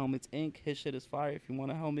Rave Helmets Inc. His shit is fire. If you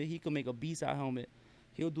want a helmet, he could make a B-side helmet.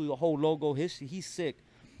 He'll do the whole logo. He's sick.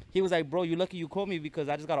 He was like, bro, you lucky you called me, because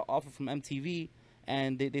I just got an offer from MTV,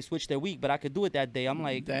 and they switched their week, but I could do it that day. I'm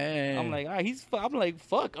like, damn. I'm like, all right, I'm like,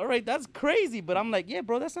 fuck, all right, that's crazy. But I'm like, yeah,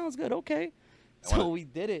 bro, that sounds good. Okay. So we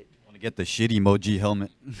did it. Want to get the shit emoji helmet?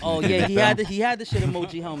 Oh yeah, he had the shit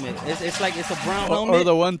emoji helmet. It's like it's a brown helmet. Or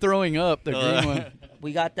the one throwing up, the green one.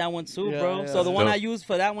 We got that one too, bro. So the one I used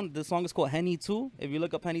for that one, the song is called Henny 2. If you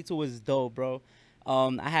look up Henny 2, it's dope, bro.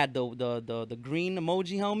 I had the green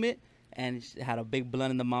emoji helmet, and it had a big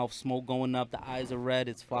blunt in the mouth, smoke going up, the eyes are red,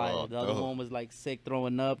 it's fire. The other one was like sick,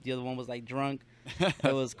 throwing up. The other one was like drunk.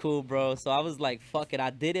 It was cool, bro. So I was like, fuck it, I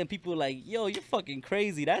did it. And people were like, yo, you're fucking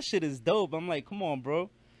crazy. That shit is dope. I'm like, come on, bro.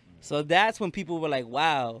 So that's when people were like,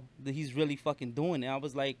 wow, he's really fucking doing it. I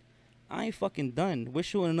was like, I ain't fucking done. We're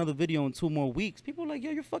shooting another video in 2 more weeks. People were like,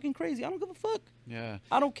 yo, you're fucking crazy. I don't give a fuck. Yeah.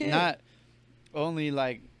 I don't care. Not only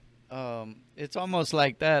like, it's almost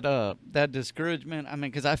like that discouragement. I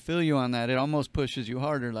mean, because I feel you on that. It almost pushes you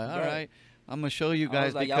harder. Like, all right, I'm going to show you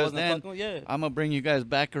guys, like, because then I'm going to bring you guys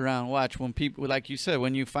back around. Watch, when people, like you said,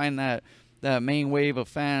 when you find that main wave of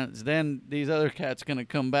fans, then these other cats going to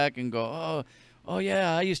come back and go, oh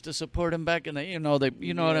yeah, I used to support him back in the, you know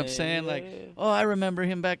what I'm saying? Like, oh, I remember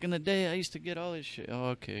him back in the day. I used to get all his shit. Oh,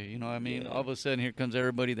 okay. You know what I mean? All of a sudden, here comes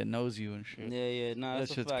everybody that knows you and shit. Yeah. Nah,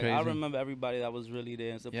 that's a fact. crazy. I remember everybody that was really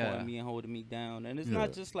there and supporting me and holding me down. And it's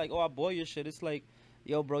not just like, oh, I bought your shit. It's like,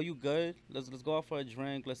 yo, bro, you good? Let's go out for a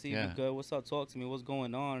drink. Let's see if you good. What's up? Talk to me. What's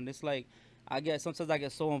going on? And it's like, sometimes I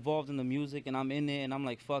get so involved in the music, and I'm in it, and I'm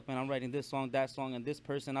like, fuck, man, I'm writing this song, that song, and this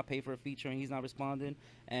person, I pay for a feature, and he's not responding,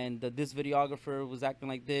 and this videographer was acting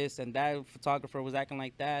like this, and that photographer was acting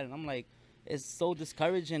like that, and I'm like, it's so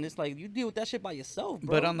discouraging. It's like, you deal with that shit by yourself,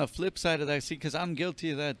 bro. But on the flip side of that, see, because I'm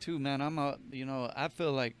guilty of that too, man. I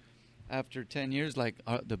feel like after 10 years, like,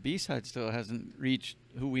 the B-side still hasn't reached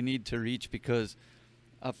who we need to reach, because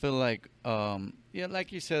I feel like,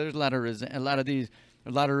 like you said, there's a lot of resentment.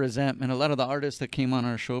 A lot of the artists that came on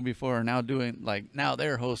our show before are now doing, like, now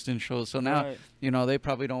they're hosting shows. So now, they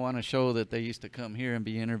probably don't want to show that they used to come here and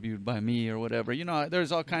be interviewed by me or whatever.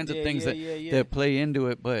 There's all kinds of things that play into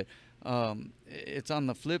it. But it's on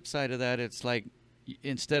the flip side of that. It's like,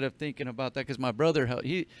 instead of thinking about that, because my brother,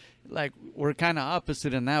 we're kind of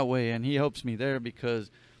opposite in that way. And he helps me there, because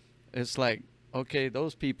it's like, okay,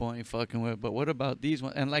 those people ain't fucking with, but what about these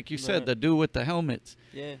ones? And like you said, the dude with the helmets.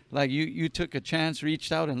 Yeah. Like you took a chance,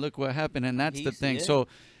 reached out, and look what happened. And that's the thing. So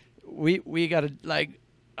we got to, like,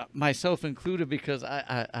 myself included, because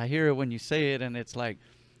I hear it when you say it, and it's like,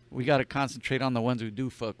 we got to concentrate on the ones who do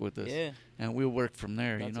fuck with us. Yeah. And we'll work from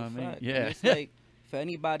there. That's you know what I mean? fact. Yeah. And it's like, for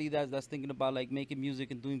anybody that's thinking about like making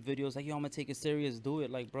music and doing videos, like, yo, I'm gonna take it serious, do it.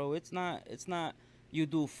 Like, bro, it's not you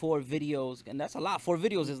do 4 videos, and that's a lot. 4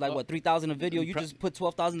 videos is like what, $3,000 a video. You just put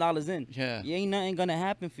 $12,000 in. Yeah. You ain't nothing gonna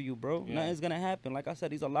happen for you, bro. Yeah. Nothing's gonna happen. Like I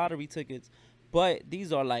said, these are lottery tickets, but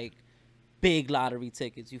these are like big lottery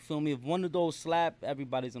tickets. You feel me? If one of those slap,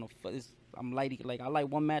 everybody's gonna. I'm lighting, like, I light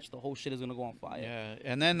one match, the whole shit is gonna go on fire. Yeah,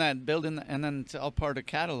 and then that building, and then it's all part of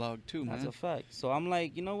catalog too, man. That's a fact. So I'm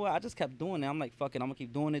like, you know what? I just kept doing it. I'm like, fuck it. I'm gonna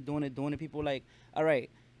keep doing it. People like, all right,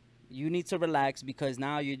 you need to relax, because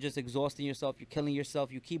now you're just exhausting yourself. You're killing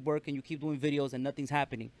yourself. You keep working. You keep doing videos, and nothing's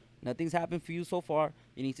happening. Nothing's happened for you so far.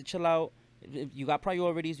 You need to chill out. If you got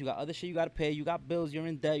priorities, you got other shit you got to pay, you got bills, you're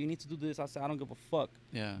in debt, you need to do this. I said, I don't give a fuck.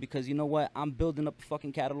 Yeah. Because you know what? I'm building up a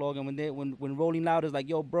fucking catalog, and when Rolling Loud is like,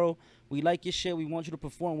 yo, bro, we like your shit, we want you to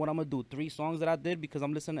perform, what I'm going to do? 3 songs that I did because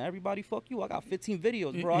I'm listening to everybody, fuck you. I got 15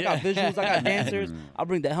 videos, bro. I got visuals, I got dancers. I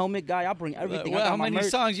bring the helmet guy, I bring everything. Well, I got how many merch.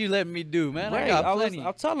 songs you let me do, man? Right. I got plenty.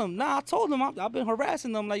 I'll tell him. Nah, I told him. I've been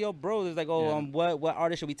harassing them. Like, yo, bro, it's like, oh, Yeah. what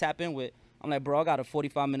artist should we tap in with? I'm like, bro, I got a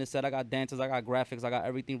 45-minute set. I got dancers. I got graphics. I got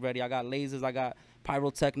everything ready. I got lasers. I got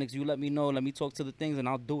pyrotechnics. You let me know. Let me talk to the things, and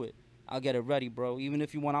I'll do it. I'll get it ready, bro. Even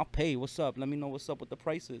if you want, I'll pay. What's up? Let me know what's up with the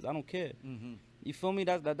prices. I don't care. Mm-hmm. You feel me?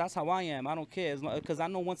 That's how I am. I don't care. Because I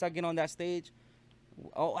know once I get on that stage,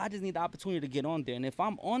 I just need the opportunity to get on there. And if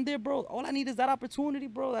I'm on there, bro, all I need is that opportunity,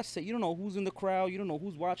 bro. That's it. You don't know who's in the crowd. You don't know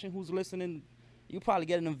who's watching, who's listening. You probably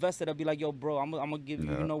get an investor that'll be like, yo, bro, I'm gonna give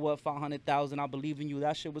you, you know what, 500,000. I believe in you.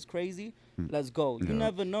 That shit was crazy. Let's go. You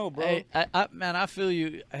never know, bro. Hey, man, I feel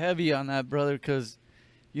you heavy on that, brother, because,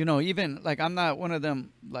 you know, even, like, I'm not one of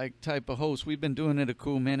them, like, type of hosts. We've been doing it a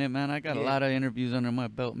cool minute, man. I got a lot of interviews under my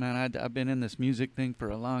belt, man. I've been in this music thing for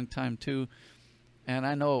a long time, too. And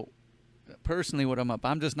I know personally what I'm up.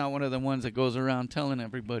 I'm just not one of the ones that goes around telling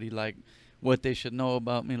everybody, like, what they should know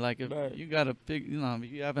about me. Like, if you got to pick, you know,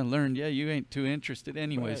 if you haven't learned yet, you ain't too interested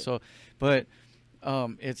anyway. Right. So, but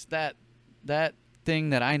it's that thing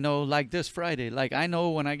that I know, like this Friday. Like, I know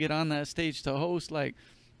when I get on that stage to host, like,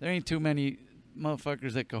 there ain't too many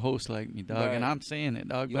motherfuckers that could host like me, dog. Right. And I'm saying it,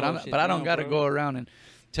 dog. You But I don't got to bro. go around and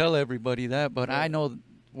tell everybody that. But Right. I know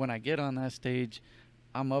when I get on that stage,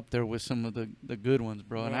 I'm up there with some of the good ones,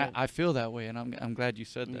 bro. Right. And I feel that way, and I'm glad you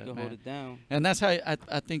said You that, can man. hold it down. And that's how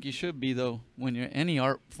I think you should be, though, when you're any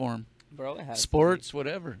art form, Bro, it has sports,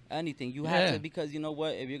 whatever. anything. You have to, because you know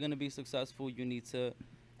what? If you're going to be successful, you need to,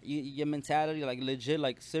 your mentality, like, legit,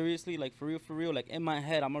 like, seriously, like, for real, like, in my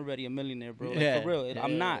head, I'm already a millionaire, bro. Like, for real.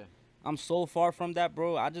 I'm not. I'm so far from that,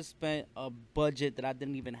 bro. I just spent a budget that I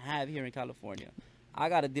didn't even have here in California. I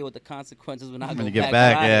got to deal with the consequences when I When you get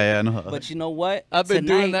back, I know. But you know what? I've been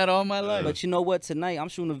Tonight- doing that all my life. But you know what? Tonight, I'm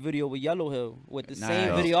shooting a video with Yellow Hill with the same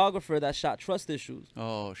Nice. videographer that shot Trust Issues.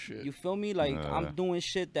 Oh, shit. You feel me? Like, I'm doing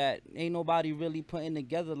shit that ain't nobody really putting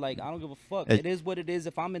together. Like, I don't give a fuck. Hey. It is what it is.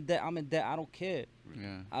 If I'm in debt, I'm in debt. I don't care.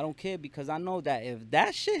 Yeah. I don't care, because I know that if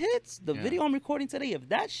that shit hits, the video I'm recording today, if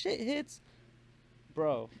that shit hits,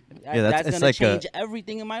 bro, that's it's gonna like change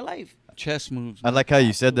everything in my life. Chess moves. I man. like how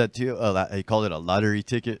you said that too. You called it a lottery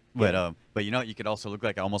ticket, but you know, you could also look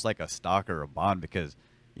like almost like a stock or a bond, because,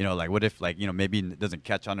 you know, like, what if, like, you know, maybe it doesn't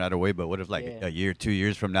catch on right away, but what if, like, a year, 2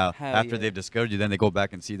 years from now, Hell after yeah. they've discovered you, then they go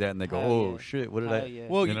back and see that and they go, Hell oh yeah. shit, what did Hell I? yeah.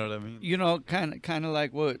 Well, you know what I mean? You know, kind of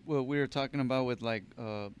like what we were talking about with, like,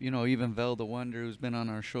 you know, even Vel the Wonder, who's been on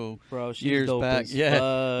our show Bro, she's years dope back. as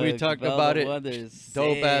Yeah, we fuck. talked Vel about the it. Wonder is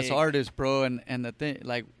Dope ass sick. artist, bro. And the thing,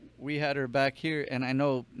 like, we had her back here, and I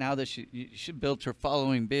know now that she built her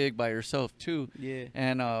following big by herself too. Yeah.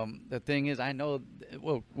 And the thing is, I know,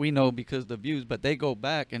 well, we know because the views, but they go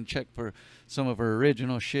back and check for some of her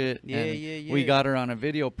original shit. Yeah, and yeah. we got her on a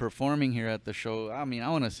video performing here at the show. I mean, I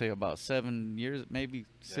want to say about 7 years, maybe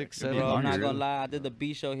 6, could be 7 Bro, I'm years. not gonna lie. I did the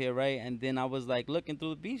B show here, right? And then I was like looking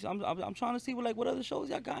through the B show. I'm trying to see what other shows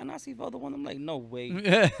y'all got, and I see the other one. I'm like, no way.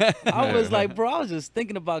 I was like, bro, I was just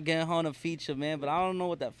thinking about getting her on a feature, man, but I don't know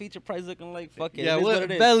what that feature price looking like. Fuck it. Yeah, It is what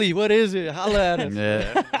it is. Belly? What is it? Holla at us.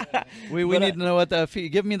 Yeah. We But, need to know what that fee.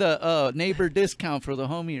 Give me the neighbor discount for the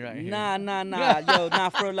homie right here. Nah. Yo, nah,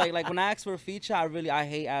 for like when I ask for a feature, I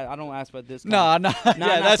don't ask for this. Nah. Nah, Yeah,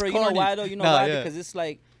 that's for, corny. you know why though? You know Nah, why? yeah. Because it's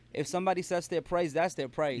like, if somebody sets their price, that's their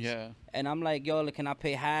price. Yeah. And I'm like, yo, like, can I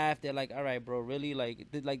pay half? They're like, all right, bro, really? Like,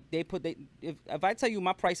 if I tell you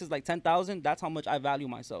my price is like 10,000, that's how much I value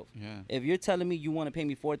myself. Yeah. If you're telling me you want to pay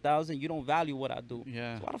me 4,000, you don't value what I do.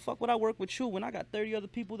 Yeah. So why the fuck would I work with you when I got 30 other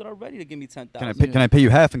people that are ready to give me 10,000? Can I pay you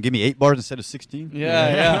half and give me 8 bars instead of 16?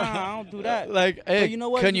 Yeah. Nah, I don't do that. Like, hey, you know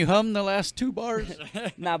what? can you hum the last 2 bars?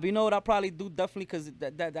 Nah, but you know what I probably do definitely, because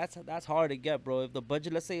that's hard to get, bro. If the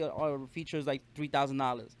budget, let's say, our feature is like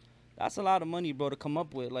 $3,000, that's a lot of money, bro, to come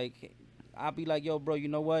up with. Like, I'll be like, yo, bro, you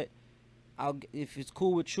know what? If it's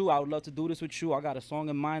cool with you, I would love to do this with you. I got a song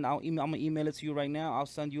in mind. I'm gonna email it to you right now. I'll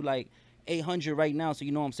send you like 800 right now, so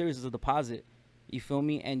you know I'm serious as a deposit. You feel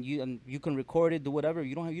me? And you can record it, do whatever.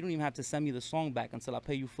 You don't even have to send me the song back until I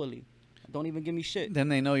pay you fully. Don't even give me shit. Then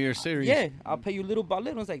they know you're serious. Yeah, I'll pay you little by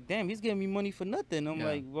little. It's like, damn, he's giving me money for nothing. I'm Yeah.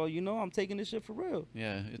 like, well, you know, I'm taking this shit for real.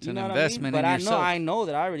 Yeah, it's You an know what investment I mean? in But yourself. I know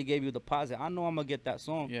that I already gave you a deposit. I know I'm gonna get that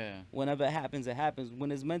song. Yeah. Whenever it happens, it happens. When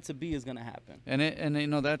it's meant to be, it's gonna happen. And you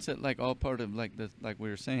know, that's it, like all part of like we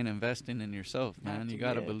were saying, investing in yourself, man. You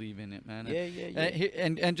gotta yeah. believe in it, man. Yeah.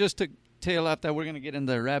 And just to tail off that, we're gonna get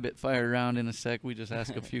into the rapid fire round in a sec. We just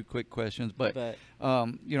ask a few quick questions, but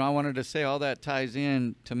you know, I wanted to say all that ties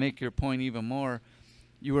in to make your point even more.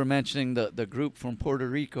 You were mentioning the group from Puerto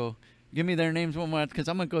Rico. Give me their names one more, because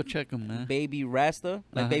I'm gonna go check them, man. Baby Rasta,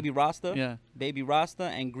 like Baby Rasta. Yeah. Baby Rasta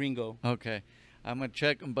and Gringo. Okay, I'm gonna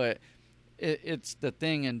check them, but it's the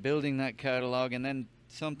thing in building that catalog, and then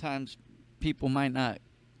sometimes people might not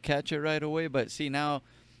catch it right away, but see, now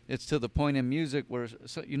it's to the point in music where,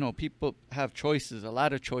 so, you know, people have choices, a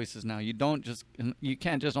lot of choices now. You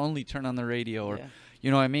can't just only turn on the radio, or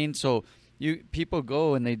you know what I mean. So people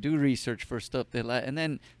go and they do research for stuff they like, and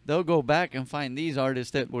then they'll go back and find these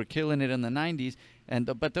artists that were killing it in the 90s,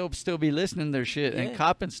 but they'll still be listening to their shit and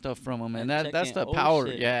copping stuff from them, and that's the power.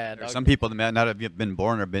 Shit. Yeah, there's some people that may not have been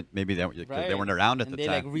born, or maybe they weren't around at the time. They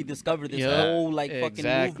like rediscover this Yeah. whole like fucking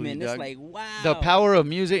Exactly, movement. dog. It's like, wow. The power of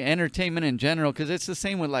music, entertainment in general, because it's the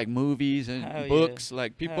same with like movies and Hell books. yeah.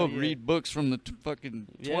 Like people Hell yeah. read books from the fucking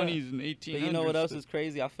 20s and 1800s. But you know what else is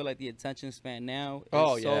crazy? I feel like the attention span now is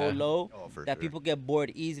Oh, so yeah. low for that sure. people get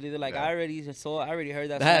bored easily. They're like, Yeah. I already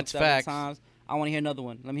heard that That's song 7 facts. times. I want to hear another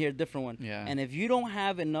one. Let me hear a different one. Yeah. And if you don't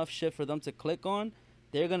have enough shit for them to click on,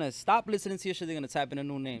 they're going to stop listening to your shit. They're going to type in a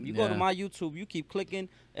new name. You go to Yeah. my YouTube, you keep clicking,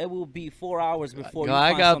 it will be 4 hours before you I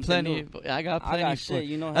find got something plenty. new. I got plenty. I got for shit,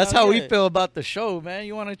 you know. That's hell how we yeah. feel about the show, man.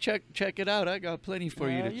 You want to check it out? I got plenty for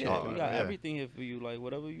you to Hell check. yeah. We out. got Yeah. everything here for you, like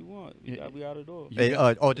whatever you want. We got it all. Hey,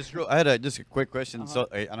 I had just a quick question. So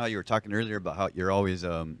I know you were talking earlier about how you're always,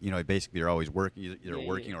 basically you're always working, either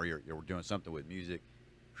working or you're doing something with music,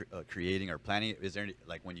 creating or planning. Is there any,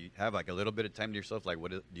 like, when you have like a little bit of time to yourself, like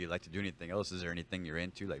do you like to do anything else? Is there anything you're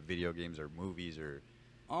into, like video games or movies or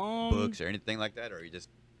books or anything like that, or are you just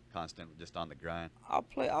constant, just on the grind? I'll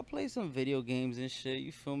play some video games and shit.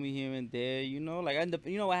 You feel me, here and there. You know, like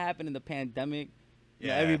you know what happened in the pandemic? You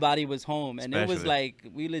know, everybody was home, and it was like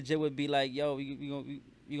we legit would be like, yo, you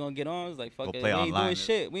gonna get on? It's like, fuck it, we ain't doing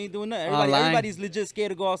shit. We ain't doing nothing. Everybody's legit scared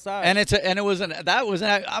to go outside. And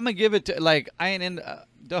I'm gonna give it to, like, I ain't in.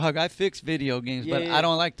 Dog, I fix video games, but I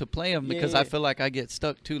don't like to play them because I feel like I get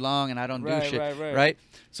stuck too long and I don't do shit. Right.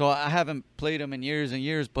 So I haven't played them in years and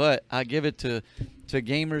years, but I give it to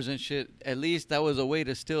gamers and shit. At least that was a way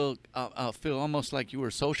to still feel almost like you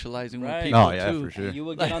were socializing with people. Oh yeah, too. for sure. And you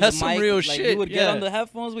would get on That's the some mic, real like, shit. You would get on the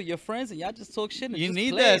headphones with your friends and y'all just talk shit. And You just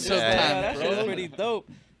need play. that Just sometimes, that bro. shit's pretty dope.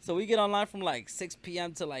 So we get online from like 6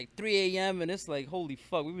 p.m. to like 3 a.m. and it's like, holy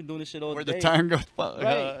fuck, we've been doing this shit all Where day. the time goes.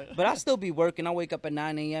 Right. But I still be working. I wake up at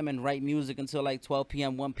 9 a.m. and write music until like 12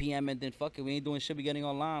 p.m., 1 p.m. and then fuck it, we ain't doing shit. We getting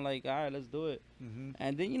online. Like, all right, let's do it.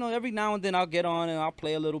 And then, you know, every now and then I'll get on and I'll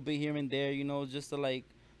play a little bit here and there, you know, just to like,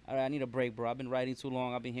 all right, I need a break, bro. I've been writing too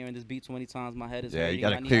long. I've been hearing this beat 20 times. My head is hurting. You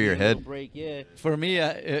gotta I need clear your a little head. break. Yeah. For me,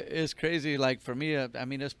 it's crazy. Like, for me, I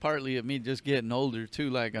mean, it's partly of me just getting older, too,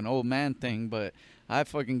 like an old man thing. But I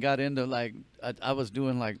fucking got into, like, I was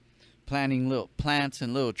doing, like, planting little plants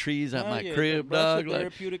and little trees at my crib, dog. Like,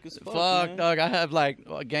 therapeutic as fuck, man. dog. I have, like,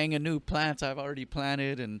 a gang of new plants I've already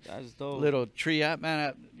planted and That's dope. little tree.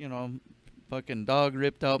 You know, fucking dog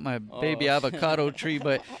ripped out my baby avocado tree.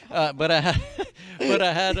 But I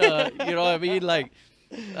had, you know what I mean? Like,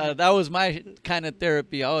 that was my kind of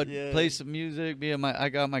therapy. I would play some music, I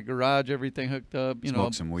got my garage, everything hooked up, you know.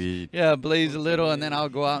 Smoke some weed. Yeah, blaze a little, and then I'll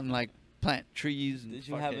go out and like plant trees. And Did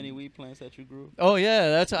you have any weed plants that you grew? Oh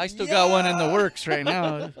yeah, I still got one in the works right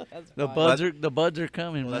now. That's The fire. buds are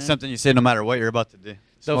coming. Well, man. that's something you say no matter what you're about to do.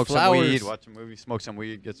 Smoke some flowers. weed, watch a movie, smoke some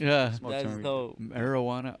weed, get some, smoke That's some dope.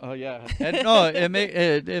 Marijuana. Oh yeah. And no,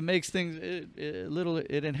 it makes things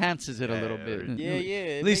it enhances it a little bit.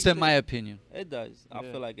 Yeah. At least in my opinion. It does. I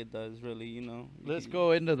Yeah. feel like it does. Really, you know. Let's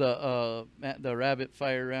go into the rapid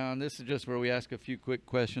fire round. This is just where we ask a few quick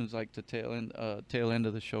questions, like to tail end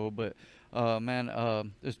of the show. But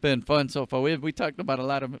man, it's been fun so far. We talked about a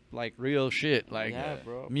lot of like real shit, like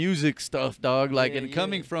bro. music stuff, dog. Like, and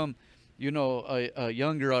coming yeah. from, you know, a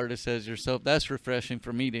younger artist as yourself, that's refreshing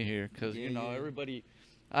for me to hear, because you know everybody.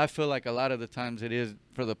 I feel like a lot of the times it is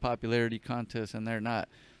for the popularity contest, and they're not.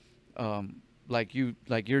 Like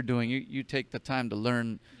you're doing, you take the time to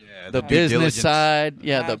learn the business side,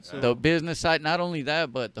 the business side. Not only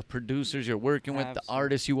that, but the producers you're working with, the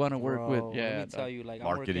artists you want to work with. Yeah, let me tell you, like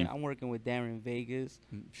marketing. I'm working with Darren Vegas.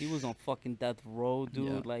 He was on fucking Death Row, dude.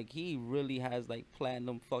 Yeah. Like he really has like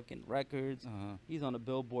platinum fucking records. He's on the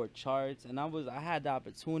Billboard charts, and I had the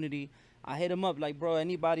opportunity. I hit him up like, bro,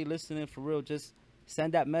 anybody listening for real, just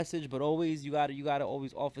send that message, but always you gotta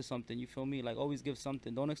always offer something. You feel me? Like always give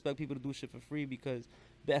something. Don't expect people to do shit for free, because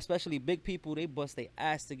especially big people, they bust their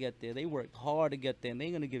ass to get there. They worked hard to get there, and they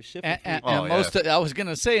ain't gonna give shit for free. And I was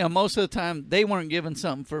gonna say, most of the time they weren't giving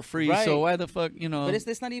something for free. Right. So why the fuck, you know? But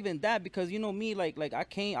it's not even that, because you know me, like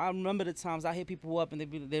I remember the times I hit people up and they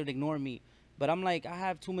would ignore me. But I'm like, I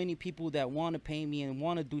have too many people that want to pay me and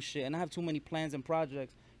want to do shit, and I have too many plans and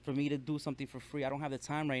projects for me to do something for free. I don't have the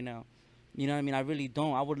time right now. You know what I mean? I really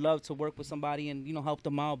don't. I would love to work with somebody and, you know, help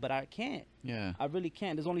them out, but I can't. Yeah. I really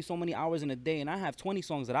can't. There's only so many hours in a day, and I have 20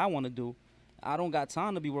 songs that I want to do. I don't got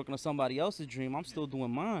time to be working on somebody else's dream. I'm still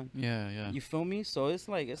doing mine. Yeah. You feel me? So it's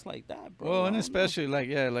like that, bro. Well, and especially like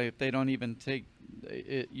if they don't even take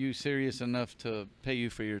you serious enough to pay you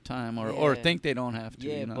for your time, or think they don't have to.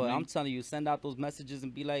 Yeah, you know but what I mean? I'm telling you, send out those messages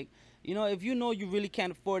and be like, you know, if you know you really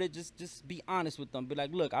can't afford it, just be honest with them. Be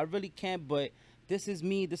like, look, I really can't, but this is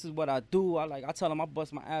me. This is what I do. I tell them I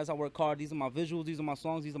bust my ass. I work hard. These are my visuals. These are my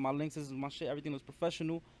songs. These are my links. This is my shit. Everything was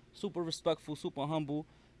professional, super respectful, super humble.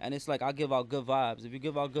 And it's like I give out good vibes. If you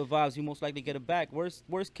give out good vibes, you most likely get it back.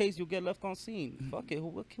 Worst case, you'll get left on scene. Fuck it.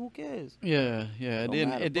 Who cares? Yeah.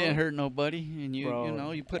 It didn't hurt nobody. And you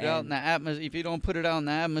know, you put it out in the atmosphere. If you don't put it out in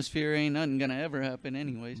the atmosphere, ain't nothing gonna ever happen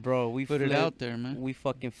anyways. Bro, we put it out there, man. We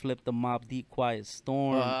fucking flipped the Mobb Deep Quiet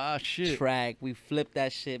Storm shit. track. We flipped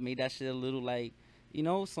that shit. Made that shit a little like, you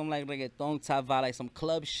know, some like a thong top vibe, like some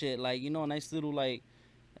club shit, like, you know, a nice little like,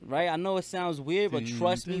 right? I know it sounds weird, but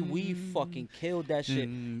trust me, we fucking killed that shit.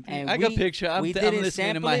 And I got a picture. I'm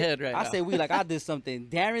listening in my head right now. I say we like I did something.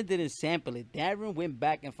 Darren didn't sample it. Darren went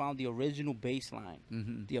back and found the original bass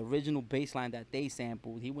line, the original bass line that they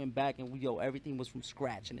sampled. He went back and everything was from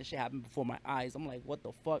scratch, and this shit happened before my eyes. I'm like, what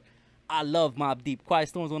the fuck? I love Mobb Deep. Quiet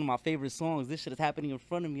Storm is one of my favorite songs. This shit is happening in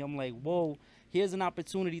front of me. I'm like, whoa. Here's an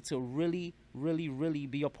opportunity to really, really, really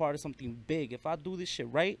be a part of something big. If I do this shit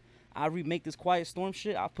right, I remake this Quiet Storm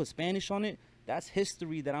shit, I put Spanish on it. That's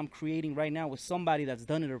history that I'm creating right now with somebody that's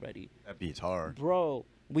done it already. That beat's hard. Bro,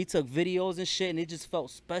 we took videos and shit, and it just felt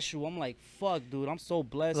special. I'm like, fuck, dude, I'm so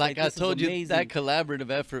blessed. Like I this told is you, that collaborative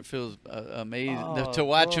effort feels amazing. To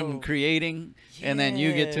watch them creating, and then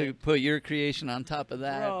you get to put your creation on top of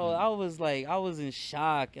that. Bro, I was in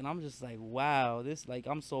shock, and I'm just like, wow, this, like,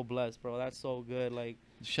 I'm so blessed, bro. That's so good. Like,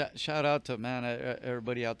 shout out to, man,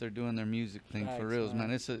 everybody out there doing their music thing. Thanks, for reals, man.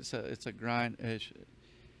 It's a grind.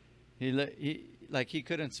 He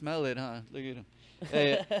couldn't smell it, huh? Look at him.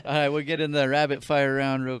 Hey, all right, we'll get into the rapid fire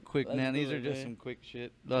round real quick, man. These are just some quick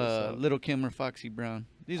shit. Little Kim or Foxy Brown.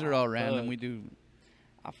 These are all random. We do.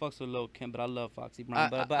 I fucks with Lil Kim, but I love Foxy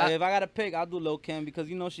Brown. But if I gotta pick, I'll do Lil Kim, because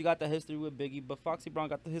you know she got the history with Biggie, but Foxy Brown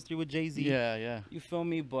got the history with Jay-Z. Yeah. You feel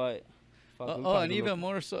me? But and even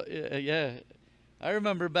more so, yeah. I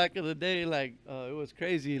remember back in the day, like it was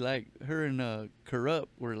crazy. Like her and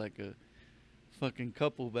Corrupt were like a fucking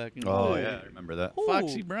couple back in the day. Oh yeah, I remember that.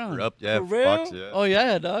 Foxy Brown. Corrupt, yeah. For real? Fox, yeah. Oh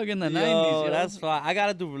yeah, dog, in the 90s. Yo. That's fine. I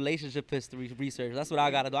gotta do relationship history research. That's what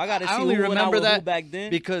I gotta do. I gotta see only who remember and I was that who back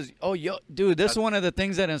then. Because dude, this is one of the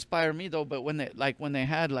things that inspired me though. But when they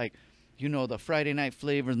had like, you know, the Friday night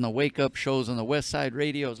flavors and the wake up shows on the West Side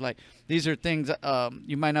radios, like these are things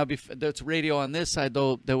you might not be. There's radio on this side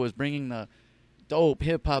though that was bringing the dope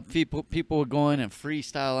hip hop. People would go in and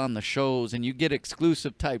freestyle on the shows, and you get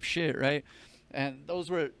exclusive type shit, right? And those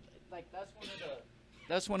were like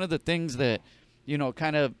that's one of the things that, you know,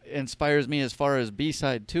 kind of inspires me as far as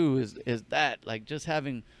B-side too, is that like just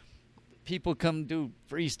having people come do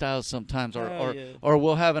freestyles sometimes, or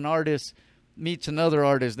we'll have an artist meets another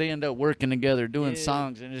artist, they end up working together doing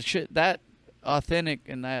songs, and it's shit that authentic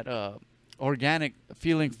and that organic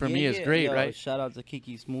feeling for me is great, Yo, right? Shout out to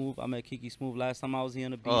Kiki Smooth. I met Kiki Smooth last time I was here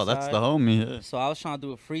on the B-side. Oh, that's the homie. Yeah. So I was trying to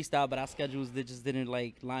do a freestyle, but our schedules just didn't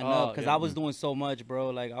like line Oh, up because yeah. I was doing so much, bro.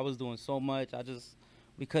 Like I was doing so much,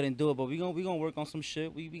 we couldn't do it. But we gonna work on some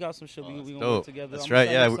shit. We got some shit. We gonna work dope. together. That's I'ma right,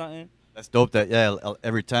 send yeah, you we- something. That's dope. That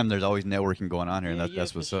every time there's always networking going on here, and Yeah,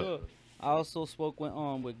 that's for what's up. sure. I also spoke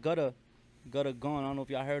with Gutter Gone. I don't know if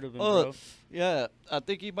y'all heard of him, Oh, bro. yeah, I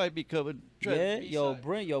think he might be coming. Yeah,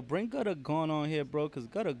 bring Gutter Gone on here, bro, cause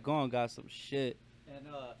Gutter Gone got some shit. And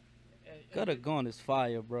Gutter Gone is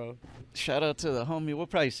fire, bro. shout out to the homie. We'll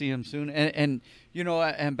probably see him soon. And you know,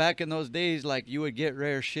 and back in those days, like you would get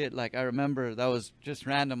rare shit. Like I remember that was just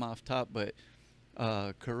random off top, but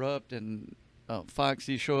Corrupt and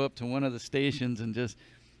Foxy show up to one of the stations and just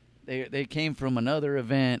they came from another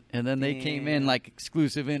event and then they came in Damn. like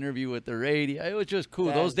exclusive interview with the radio. It was just cool.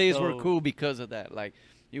 Those That's days were dope. cool because of that. Like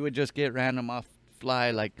you would just get random off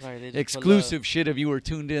fly like Right, they just pull exclusive shit if you were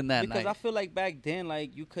tuned in that Because night. I feel like back then,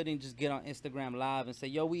 like you couldn't just get on Instagram Live and say,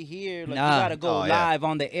 "Yo, we here." Like Nah. you gotta go Oh, yeah. live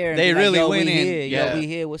on the air. And They be like, really Yo, went we in, Here. yeah. Yo, we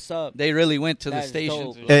here. What's up? They really went to the That's stations.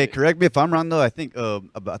 dope. and Hey, shit. correct me if I'm wrong though. I think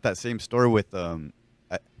about that same story with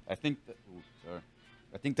I think sorry,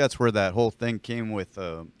 I think that's where that whole thing came with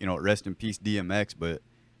rest in peace DMX. But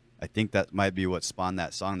I think that might be what spawned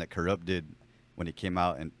that song that Corrupt did when he came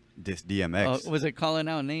out and dissed DMX. Was it calling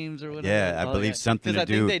out names or whatever? Yeah, I believe something 'Cause to I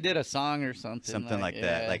think do- they did a song or something. Something like yeah.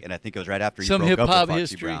 that. Like, and I think it was right after he some broke hip up with hop Foxy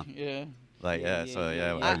history. Brown. Yeah. Like Yeah, so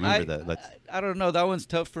yeah, I remember that. That's I don't know. That one's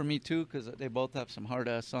tough for me too because they both have some hard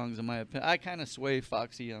ass songs in my opinion. I kind of sway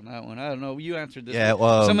Foxy on that one. I don't know. You answered this. Yeah, one.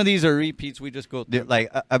 well, some of these are repeats. We just go through. like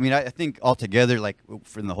I mean I think altogether like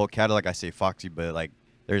from the whole catalog I say Foxy, but like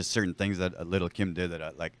there's certain things that Little Kim did that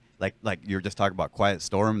I like you were just talking about Quiet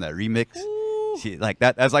Storm, that remix. She like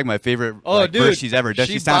that's like my favorite dude, verse she's ever done.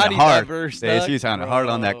 she She sounded bodied that hard. verse, Yeah, dog. she sounded hard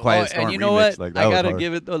on that Bro. Quiet Storm and you know remix. what? Like, that I was gotta hard.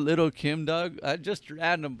 give it a Little Kim, dog. Just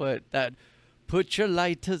random, but that "Put Your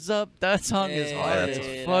Lighters Up" that song is hard that's as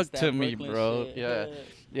that's fuck that to me, Brooklyn bro. shit. Yeah.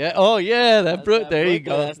 Yeah. Oh yeah, That's that there you Brooklyn-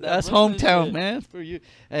 go. that's that That's Brooklyn hometown, shit. man, for you.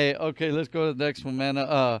 Hey, okay, let's go to the next one, man.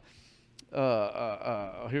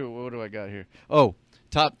 Here, what do I got here? Oh,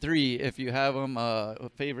 top 3 if you have them.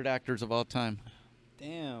 Favorite actors of all time.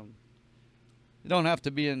 Damn. You don't have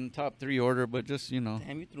to be in top 3 order, but just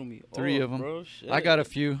Damn, you threw me 3 off, of them. Bro. Shit. I got a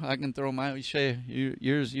few. I can throw my Shaye.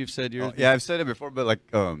 Yours. You've said yours. Oh, yeah, I've said it before, but like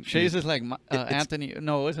Shaye's is like it's- Anthony.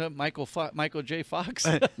 No, is it Michael J. Fox?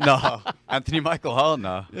 no, Anthony Michael Hall,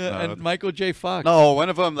 no. Yeah, no. and Michael J. Fox. No, one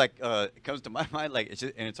of them like it comes to my mind like it's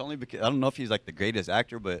just, and it's only because I don't know if he's like the greatest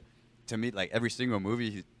actor, but to me like every single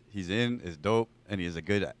movie he's in is dope, and he is a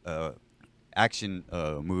good action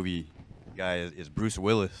movie guy is Bruce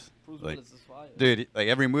Willis. Bruce Like, Willis is fire. dude, like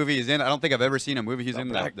every movie he's in, I don't think I've ever seen a movie he's in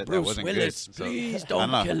Black that Bruce wasn't Willis, good. So, please I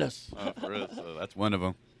don't know. kill us. For real, so that's one of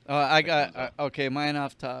them. I got okay. Mine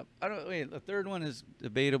off top. The third one is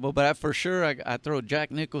debatable, but for sure I throw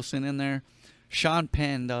Jack Nicholson in there. Sean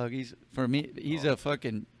Penn, dog. He's for me. He's a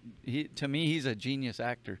fucking. To me, he's a genius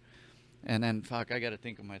actor. And then fuck, I gotta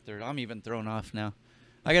think of my third. I'm even thrown off now.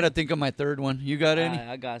 I gotta think of my third one. You got any?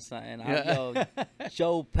 I got something. Yeah.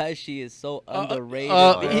 Joe Pesci is so underrated,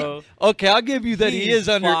 he- bro. Okay, I'll give you that. He He's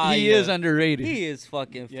is fire. underrated. He is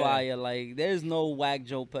fucking Yeah. fire. Like, there's no whack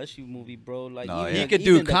Joe Pesci movie, bro. Like, No, even yeah. He could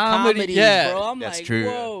do even the comedy, comedies, yeah. bro. I'm That's like, true,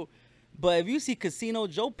 yeah. whoa. But if you see Casino,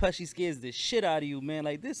 Joe Pesci scares the shit out of you, man.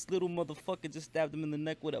 Like, this little motherfucker just stabbed him in the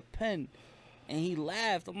neck with a pen, and he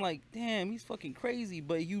laughed. I'm like, damn, he's fucking crazy.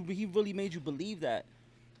 But he really made you believe that.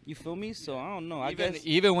 You feel me? So I don't know. I guess.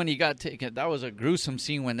 Even when he got taken, that was a gruesome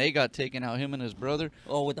scene when they got taken out. Him and his brother.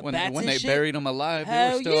 Oh, with the when bats when and they shit? buried him alive, they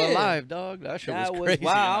Hell were still yeah. alive, dog. That shit That was was crazy.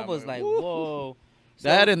 wow. And I was like, woo. whoa.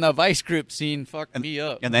 That So- and the vice grip scene fucked me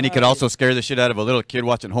up. And then he could also scare the shit out of a little kid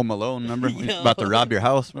watching Home Alone. Remember, when he's about to rob your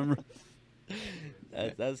house. Remember?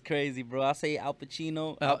 That's crazy, bro. I say Al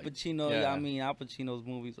Pacino. Al Pacino. yeah. I mean, Al Pacino's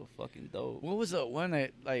movies are fucking dope. What was the one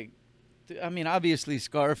that like? I mean, obviously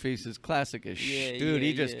Scarface is classic as Yeah, dude.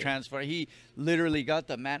 He yeah, just yeah. transformed. He literally got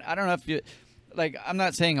the man. I don't know if you like. I'm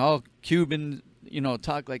not saying all Cubans,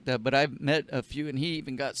 talk like that, but I've met a few, and he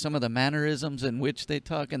even got some of the mannerisms in which they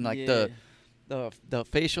talk, and like Yeah. the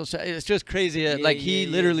facial. It's just crazy. Yeah, Like he yeah,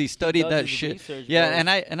 yeah. literally He studied does that his shit. research, Yeah,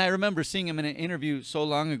 bro. and I remember seeing him in an interview so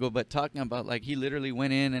long ago, but talking about like he literally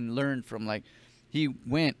went in and learned from like. He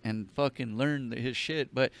went and fucking learned his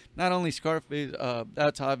shit, but not only Scarface,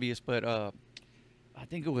 that's obvious, but I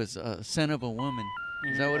think it was Son of a Woman.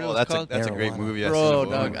 Is that what it Oh, was that's called? a great Marijuana. movie. I've Bro,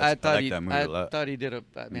 seen it dog, before. I thought like that movie a lot. he did a.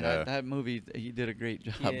 I mean, Yeah. that movie, he did a great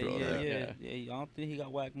job, Yeah, bro. yeah. I don't think he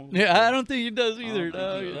got whack movies. Yeah, bro. I don't think he does I either, don't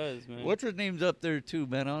think he dog. does, man. What's her name's up there too,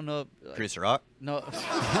 man? I don't know. Chris Rock. No.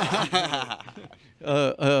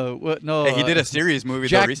 What? No. Hey, he did a series movie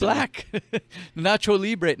though Jack recently. Black, Nacho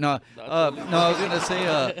Libre. No, no, I was gonna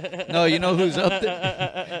say, no, you know who's up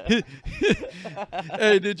there?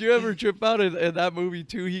 Hey, did you ever trip out in that movie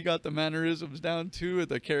too? He got the mannerisms down too, and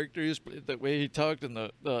the character, the way he talked, and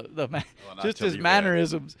just his Libre.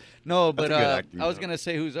 mannerisms. No, That's but a good acting I was job. gonna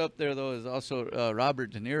say who's up there though is also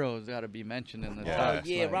Robert De Niro has got to be mentioned in the Yeah. top. Oh,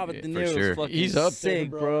 yeah, like, Robert De for Niro's sure. fucking He's up there, sick,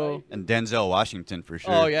 bro. And Denzel Washington for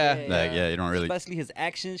sure. Oh yeah. Like, yeah, you don't really. Especially his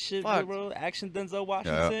action shit, Fuck. bro. Action Denzel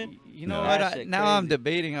Washington. You know Yeah. what? That shit Now I'm crazy.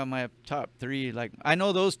 debating on my top 3. Like I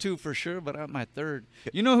know those 2 for sure, but I'm my 3rd.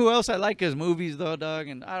 You know who else I like his movies though, dog?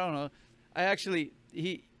 And I don't know. I actually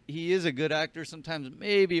he is a good actor. Sometimes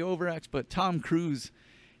maybe overacts, but Tom Cruise.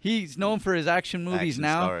 He's known for his action movies Action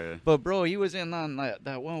now, star, yeah. but bro, he was in on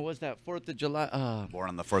that one. What was that 4th of July? Born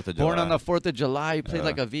on the 4th of July. Born on the 4th of July. He played Yeah.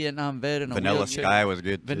 like a Vietnam vet and a Vanilla wheelchair. Sky was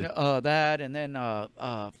good too. That and then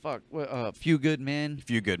Few Good Men.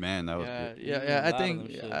 Few Good Man. That was Yeah, good. yeah, A yeah. I lot of think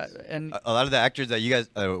them shits. and A lot of the actors that you guys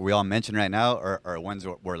we all mentioned right now are ones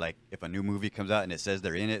where like if a new movie comes out and it says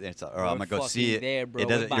they're in it, it's like, oh, I'm gonna go see it. There, bro. It We're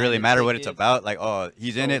doesn't buying really the matter what it's tickets. about. Like, oh,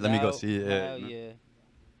 he's in it. Sold Let me go out. see it. Hell Yeah. yeah.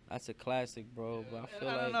 That's a classic, bro. But I feel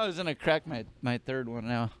I like don't know. I was gonna crack my 3rd one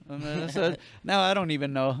now. Now I don't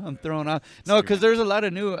even know. I'm thrown off. No, because there's a lot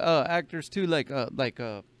of new actors too, like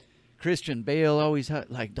Christian Bale always dog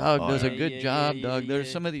Oh, does a yeah, good yeah, job, yeah, dog. yeah, There's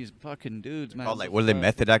yeah. some of these fucking dudes, man. Oh, like what are they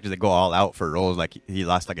method actors? They go all out for roles. Like he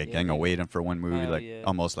lost like a gang Yeah. of weight for one movie. Hell like yeah.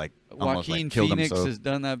 almost like Joaquin killed Phoenix himself. has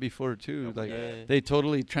done that before too. Like Yeah. they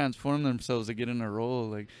totally transform themselves to get in a role.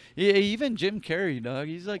 Like even Jim Carrey, dog.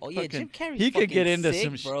 He's like oh yeah, fucking, Jim Carrey's he could get fucking into sick,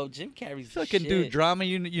 some shit. bro. Jim Carrey's the Fucking do shit. drama.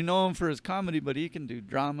 You know him for his comedy, but he can do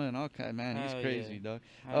drama and all kind. Man, he's Hell crazy, yeah. dog.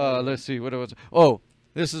 Hell yeah. Let's see what it was. Oh,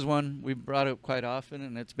 this is one we brought up quite often,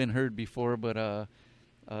 and it's been heard before. But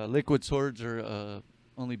liquid swords are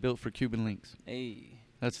only built for Cuban links. Hey,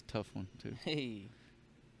 That's a tough one too. hey.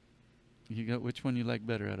 You got which one you like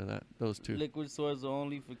better out of those 2? Liquid swords are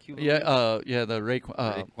only for Cuban. Yeah, links? yeah, the Raekwon.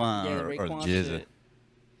 Raekwon Yeah, or Raekwon Jizza. shit.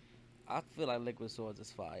 I feel like Liquid Swords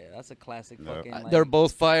is fire. That's a classic No. fucking. Like, they're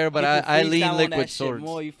both fire, but you can I freestyle lean on liquid that shit swords.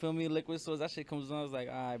 more. You feel me? Liquid Swords. That shit comes on. I was like,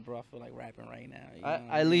 all right, bro. I feel like rapping right now. You know what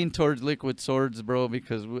I mean? lean towards liquid swords, bro,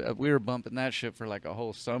 because we were bumping that shit for like a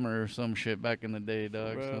whole summer or some shit back in the day,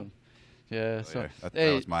 dog. Bro. So, yeah. So, yeah, that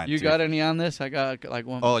hey, was mine, you too. got any on this? I got like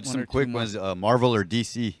one. Oh, one just some or two quick more. ones. Marvel or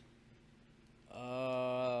DC?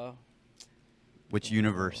 Which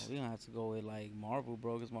universe? We're gonna have to go with like Marvel,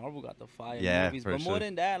 bro, because Marvel got the fire Yeah, movies. for But more sure.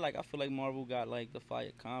 than that, like I feel like Marvel got like the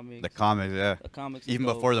fire comics. The comics, yeah. The comics. is Even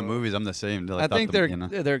dope, before the bro. movies, I'm the same. I think their you know.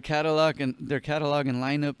 their catalog and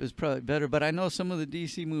lineup is probably better, but I know some of the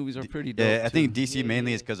DC movies are pretty dope. Yeah, I think too. DC Yeah,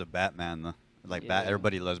 mainly yeah. is because of Batman, though. Like Yeah.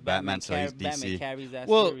 everybody loves Batman, so he's Batman DC. carries that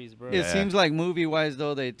Well, series, bro. It Yeah. seems like movie wise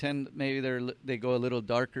though they they go a little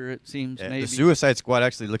darker. It seems Yeah, maybe. the Suicide Squad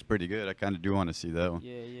actually looks pretty good. I kind of do want to see that one.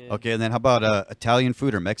 Yeah, yeah. Okay, and then how about Italian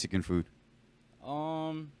food or Mexican food?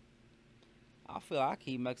 I feel I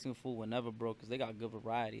keep Mexican food whenever, bro, because they got good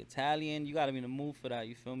variety. Italian, you gotta be in the mood for that.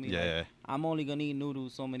 You feel me? Yeah, Like, yeah. I'm only gonna eat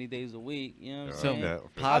noodles so many days a week. You know what I'm Yeah, saying? yeah,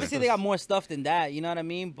 for Obviously, they pastas. got more stuff than that. You know what I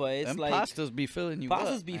mean? But it's Them like pastas be filling you up.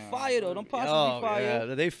 pastas be man. fire though. Them pastas Oh, be fire.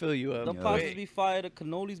 yeah, they fill you up. Them Yeah. pastas be fire. The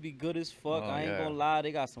cannolis be good as fuck. Oh, I ain't yeah. gonna lie.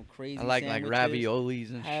 They got some crazy. I like sandwiches. raviolis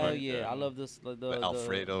and Hell shit. yeah, I love this. The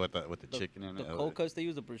Alfredo with the chicken in The it. cold cuts they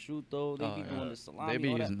use, the prosciutto. They Oh, be yeah. doing the salami. They be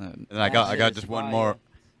all that. using that. And I got That just is one fire. more.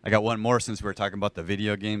 I got one more since we were talking about the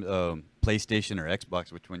video games. PlayStation or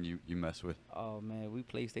Xbox? Which one you mess with? Oh man, we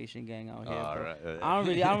PlayStation gang out here. All bro. right. I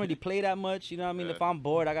don't really play that much. You know what I mean? Yeah. If I'm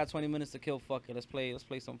bored, I got 20 minutes to kill. Fuck it, let's play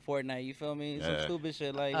some Fortnite. You feel me? Some Yeah. stupid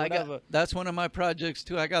shit like I whatever. got that's one of my projects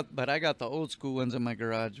too. I got the old school ones in my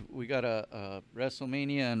garage. We got a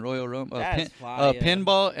WrestleMania and Royal Rumble, That's fire.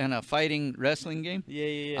 pinball and a fighting wrestling game.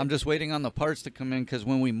 Yeah. I'm just waiting on the parts to come in because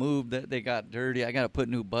when we moved, they got dirty. I got to put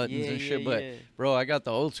new buttons and shit. But bro, I got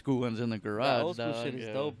the old school ones in the garage. That old school dog, shit is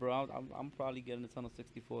yeah. dope, bro. I'm probably getting a ton of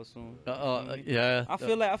 64 soon. Yeah. I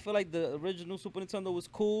feel like the original Super Nintendo was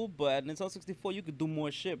cool, but at Nintendo 64 you could do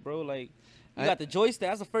more shit, bro. Like you got the joystick.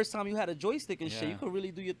 That's the first time you had a joystick and shit. Yeah. You could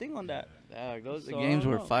really do your thing on that. Those So, games I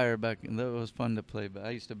don't were know. fire back, and that was fun to play. But I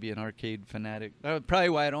used to be an arcade fanatic. That's probably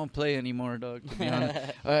why I don't play anymore, dog. To be honest.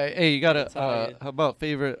 Hey, you got a Tired. how about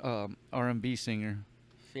favorite R&B singer?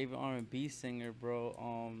 Favorite R&B singer, bro.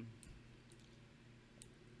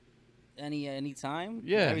 Anytime.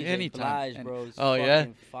 Yeah, Mary J. anytime. Blige, bro. Is Oh, yeah?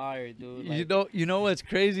 fucking fire, dude. Like, You know what's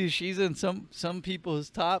crazy? She's in some people's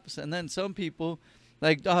tops, and then some people,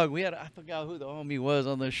 like, dog. I forgot who the homie was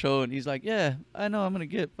on the show, and he's like, yeah, I know I'm gonna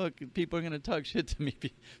get fucking people are gonna talk shit to me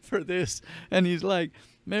for this, and he's like,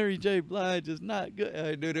 Mary J. Blige is not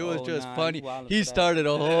good. Dude, it was just funny. He started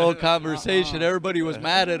a whole conversation. Everybody was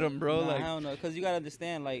mad at him, bro. Nah, like, I don't know, cause you gotta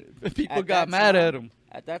understand, like, people got mad at him.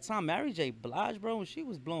 At that time, Mary J. Blige, bro, when she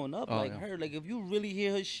was blowing up, her, like, if you really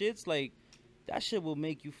hear her shits, like, that shit will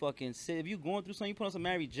make you fucking sit. If you going through something, you put on some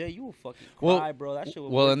Mary J, you will fucking cry, bro. That shit will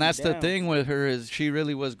break and that's you the down. thing with her is she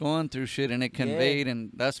really was going through shit, and it conveyed,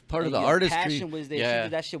 and that's part of the artistry. Passion was there. She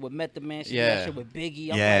did that shit with Method Man. She did that shit with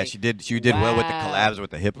Biggie. Like, she did well with the collabs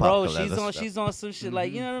with the hip hop. Bro, she's on some shit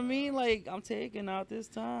like, you know what I mean? Like, I'm taking out this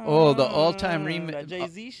time. Oh, the all-time remix. That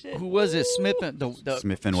Jay-Z shit. Who was it? Smith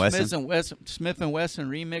and Wesson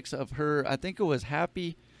remix of her. I think it was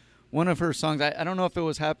Happy. One of her songs, I don't know if it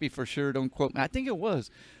was Happy for sure, don't quote me. I think it was.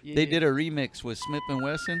 They did a remix with Smith and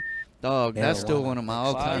Wesson. Dog, that's still one of my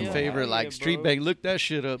all-time favorite. Like, Street Bang, look that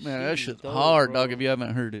shit up, man. That shit's hard, dog, if you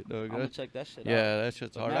haven't heard it, dog. I'm going to check that shit out. Yeah, that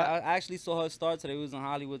shit's hard. I actually saw her start today. We was in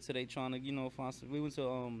Hollywood today trying to, find some. We went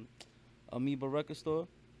to Amoeba record store.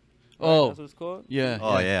 Oh, that's what it's called? Yeah.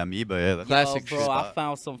 Oh, yeah, Amoeba, yeah. That's classic bro, shit. I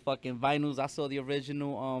found some fucking vinyls. I saw the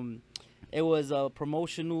original. It was a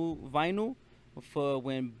promotional vinyl for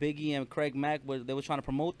when Biggie and Craig Mack they were trying to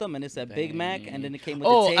promote them, and it said Big Mac, and then it came with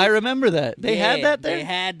the tape. I remember that. They had that there? They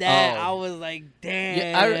had that. Oh. I was like, damn.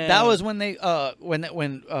 Yeah, that was when they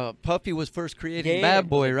when Puffy was first creating Bad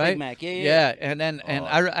Boy, right? Big Mac, and then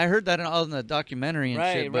I heard that in the documentary and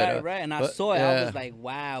shit. But, right. And I saw it. I was like,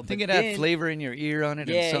 wow. I think it had Flavor in Your Ear on it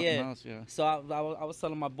and something else. Yeah. So I was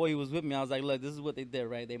telling my boy who was with me, I was like, look, this is what they did,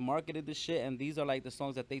 right? They marketed the shit, and these are like the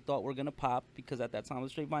songs that they thought were gonna pop because at that time it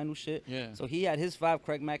was straight vinyl shit. Yeah. So he had his 5,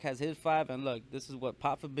 Craig Mack has his 5, and look, this is what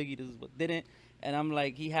popped for Biggie, this is what didn't. And I'm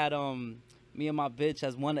like, he had Me and My Bitch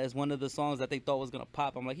as one of the songs that they thought was gonna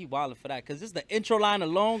pop. I'm like, he wildin' for that, cause just the intro line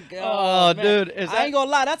alone. Oh, man. Dude, I ain't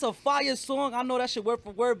gonna lie, that's a fire song. I know that shit word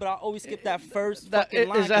for word, but I always skip that first fucking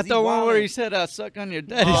line. Is that the one where he said, "I suck on your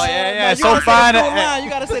daddy"? Oh yeah, so fine. You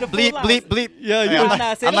gotta say the full bleep, line. Bleep, bleep, bleep. Yeah,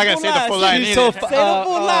 I'm not gonna say the full line either. Say the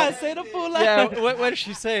full line. Say the full line. Yeah, what did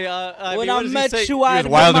she say? When I met you, I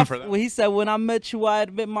admit he said, "When I met you, I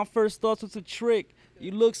admit my first thoughts was a trick.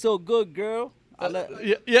 You look so good, girl."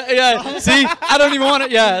 Yeah. See, I don't even want to.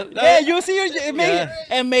 Yeah. You see,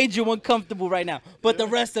 it made you uncomfortable right now. But the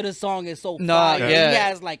rest of the song is so fire. He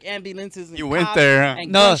has like ambulances and cops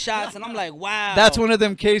and gunshots, and I'm like, wow. That's one of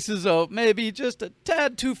them cases of maybe just a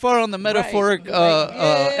tad too far on the metaphoric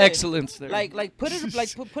excellence there. Like put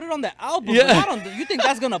it on the album. Yeah. You think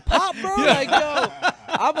that's gonna pop, bro? Yeah. Like, yo.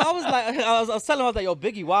 I was telling him, I was like, yo,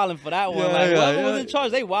 Biggie wildin' for that one. Whoever was in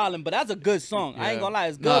charge, they wildin', but that's a good song. I ain't gonna lie,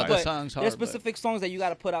 it's good. But there's specific songs that you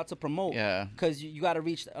gotta put out to promote. Yeah. Because you gotta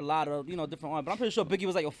reach a lot of, different ones. But I'm pretty sure Biggie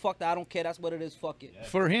was like, yo, fuck that, I don't care, that's what it is, fuck it.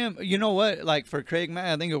 For him, you know what? Like for Craig Mack,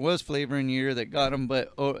 I think it was Flavor in Your Ear that got him,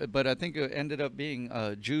 but I think it ended up being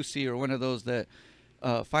Juicy or one of those that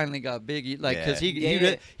finally got Biggie, like, because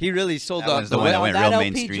he really sold off the one that went real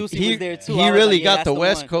mainstream. He really got the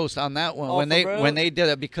West Coast on that one when they did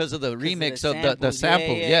it because of the remix of the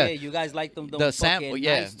sample. Yeah, you guys like the sample.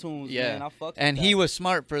 Nice tunes, man. I fuck and with he that. was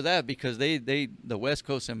smart for that because the West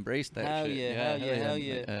Coast embraced that hell shit. Hell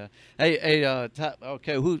yeah. Hey,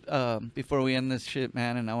 okay, who before we end this shit,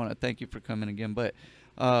 man, and I want to thank you for coming again, but.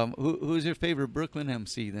 Who's your favorite Brooklyn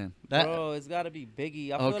MC then? Bro, it's gotta be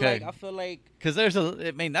Biggie. I feel like because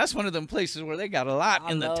that's one of them places where they got a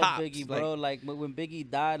lot in the top. Biggie, bro. Like when Biggie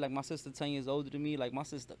died, like my sister 10 years older than me, like my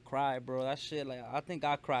sister cried, bro. That shit, like I think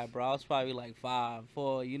I cried, bro. I was probably like 5,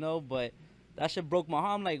 4, but that shit broke my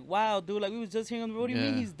heart. I'm like, wow, dude. Like we was just hearing him. What do you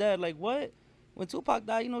mean he's dead? Like what? When Tupac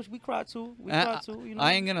died, we cried too.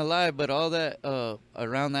 I ain't gonna lie, but all that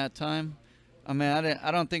around that time, I mean,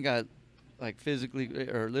 I don't think I. Like physically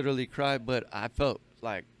or literally cried, but I felt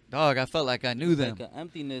like, dog, I felt like I knew them. Like an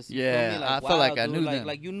emptiness. Yeah, like, I felt like I knew them.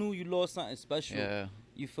 Like you knew you lost something special. Yeah.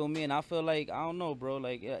 You feel me? And I feel like, I don't know, bro.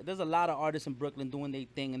 Like, there's a lot of artists in Brooklyn doing their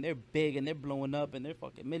thing, and they're big, and they're blowing up, and they're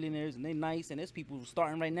fucking millionaires, and they're nice, and there's people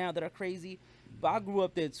starting right now that are crazy. But I grew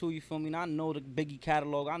up there, too, you feel me? And I know the Biggie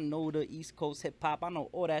catalog. I know the East Coast hip-hop. I know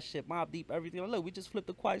all that shit, Mobb Deep, everything. Look, we just flipped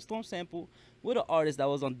the Quiet Storm sample with an artist that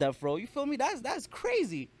was on Death Row. You feel me? That's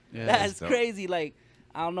crazy. Yeah, that's crazy. Like,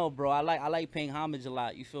 I don't know, bro. I like paying homage a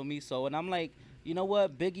lot. You feel me? So, and I'm like, you know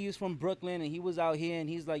what? Biggie is from Brooklyn, and he was out here, and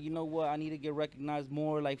he's like, you know what? I need to get recognized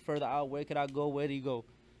more, like, further out. Where could I go? Where did he go?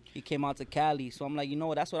 He came out to Cali, so I'm like, you know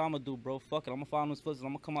what? That's what I'm gonna do, bro. Fuck it, I'm gonna follow his footsteps.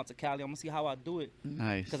 I'm gonna come out to Cali. I'm gonna see how I do it.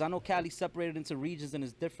 Nice. Because I know Cali separated into regions and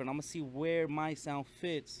it's different. I'm gonna see where my sound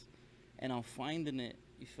fits, and I'm finding it.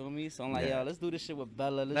 You feel me? So I'm like, yo, let's do this shit with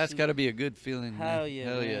Bella. That's got to be a good feeling. Hell man. yeah,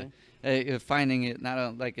 Hell yeah. man. Hey, finding it,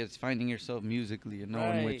 not like it's finding yourself musically, you know,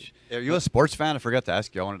 in Right. which. Are you a sports fan? I forgot to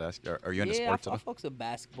ask you. I wanted to ask you. Are you into sports? I fucks with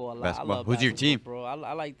basketball a lot. Basketball. I love Who's your basketball, team? bro?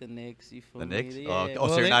 I like the Knicks. You feel The me? Knicks? Yeah. Oh, Well,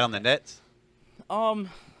 so you're they- not on the Nets?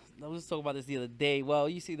 I was just talking about this the other day. Well,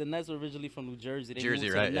 you see, the Nets were originally from New Jersey. They Jersey,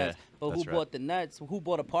 moved to right, the Nets. yeah. But That's who right. bought the Nets? Who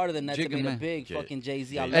bought a part of the Nets Jigga and made man. a big Jay- fucking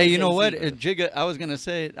Jay-Z? I Jay-Z. love Hey, you know what? Jay-Z. Jigga, I was gonna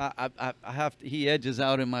say, I have to. He edges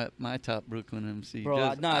out in my top Brooklyn MC. Bro,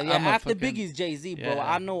 Just- nah, yeah. I'm a After fucking- Biggie's Jay-Z, bro.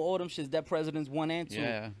 Yeah. I know all them shits. Dead Presidents 1 and 2.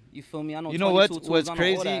 Yeah. You feel me? I know. You know what's 22 what's I know all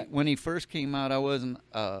crazy? that. When he first came out, I wasn't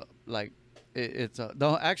like. It's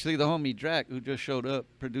actually the homie Drac who just showed up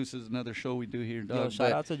produces another show we do here, dog. Yo, shout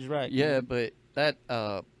but- out to Drake. Yeah, but that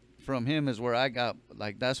from him is where I got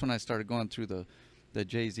like that's when I started going through the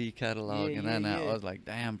Jay-Z catalog, Yeah, and then yeah, I yeah. was like,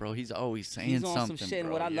 damn, bro, he's always saying He's on something. some shit. And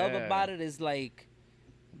bro. what I love Yeah. about it is like,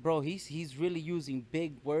 bro, he's really using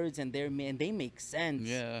big words and they make sense.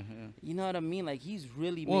 Yeah, yeah. You know what I mean? Like he's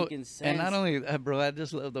really Well, making sense. and not only that, bro, I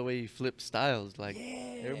just love the way he flips styles. Like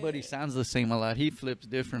everybody sounds the same a lot. He flips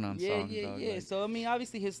different on yeah, songs. yeah, dog. yeah. Like, So I mean,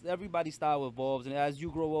 obviously, everybody's style evolves, and as you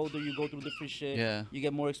grow older, you go through different shit. Yeah. You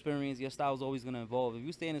get more experience. Your style's always gonna evolve. If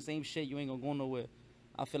you stay in the same shit, you ain't gonna go nowhere.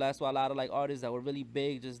 I feel that's why a lot of like artists that were really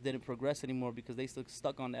big just didn't progress anymore because they still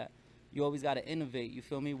stuck on that. You always gotta innovate. You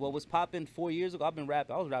feel me? What was popping 4 years ago?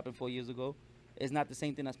 I was rapping 4 years ago. It's not the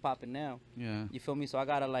same thing that's popping now. yeah. You feel me? So I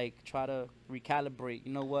gotta like try to recalibrate.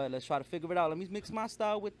 You know what? Let's try to figure it out. Let me mix my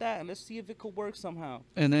style with that, and let's see if it could work somehow.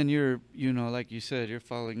 And then you're, you know, like you said, you're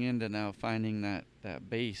falling into now finding that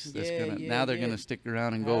bass that's Yeah, gonna. yeah, now they're yeah. gonna stick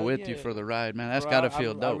around and Hell go with you yeah. for the ride, man. That's Bro, gotta I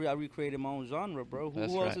feel dope. I recreated my own genre, bro. Who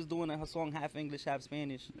That's else right. is doing a song half English, half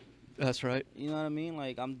Spanish? That's right. You know what I mean?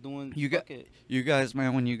 Like I'm doing. You got fuck it. you guys,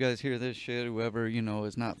 man. When you guys hear this shit, whoever you know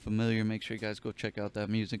is not familiar, make sure you guys go check out that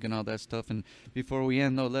music and all that stuff. And before we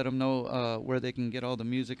end, though, let them know where they can get all the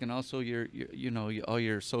music and also your you know, all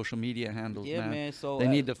your social media handles, Yeah, man. man. So They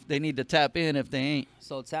need to tap in if they ain't.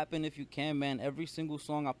 So tap in if you can, man. Every single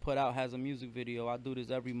song I put out has a music video. I do this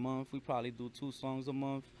every month. We probably do 2 songs a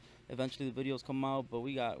month. Eventually the videos come out, but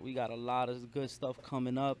we got a lot of good stuff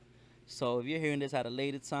coming up. So if you're hearing this at a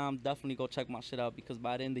later time, definitely go check my shit out because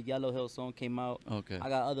by then the Yellow Hill song came out. Okay. I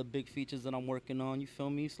got other big features that I'm working on. You feel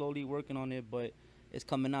me? Slowly working on it, but it's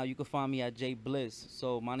coming out. You can find me at J Blxss.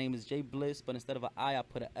 So my name is J Blxss, but instead of an I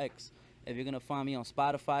put an X. If you're gonna find me on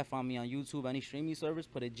Spotify, find me on YouTube, any streaming service,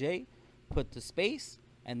 put a J, put the space,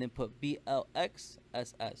 and then put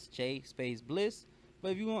BLXSS. J space Bliss.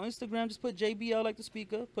 But if you on Instagram, just put JBL like the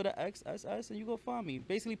speaker, put an XSS, and you gonna find me.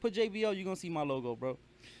 Basically, put JBL, you're gonna see my logo, bro.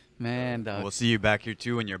 Man, dog. We'll see you back here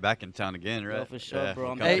too when you're back in town again, right? for sure, bro.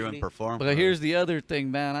 We'll I'm come through definitely- and perform. But here's the other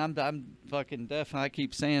thing, man. I'm fucking definitely. I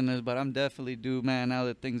keep saying this, but I'm definitely due, man. Now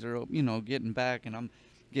that things are, you know, getting back, and I'm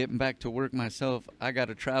getting back to work myself. I got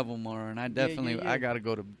to travel more, and I definitely yeah. I got to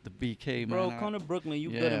go to the BK, Bro, man. come to Brooklyn. You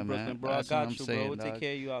Yeah, good in man. Brooklyn, bro. That's I what got I'm you, saying, bro. We'll dog. take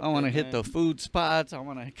care of you out I want to there, hit man. the food spots. I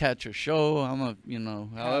want to catch a show. I'm gonna, you know,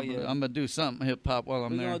 Hell however, yeah. I'm gonna do something hip hop while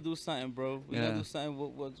I'm We're there. gonna do something, bro. We're Yeah. gonna do something.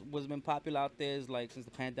 What's been popular out there is like since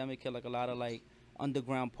the pandemic hit, like a lot of like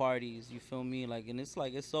underground parties. You feel me? Like, and it's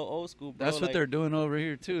like it's so old school, bro. That's what like, they're doing over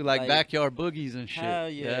here too, like, like- backyard boogies and shit. Hell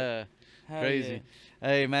yeah. hell Crazy. yeah.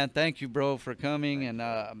 Hey man, thank you, bro, for coming and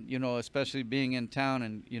you know, especially being in town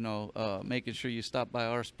and you know, making sure you stop by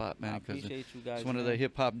our spot, I man, because appreciate you guys. it's one of man. the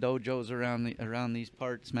hip hop dojos around these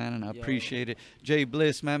parts, man, and I Yo. appreciate it. J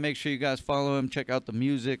Blxss, man, make sure you guys follow him, check out the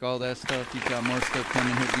music, all that stuff. He's got more stuff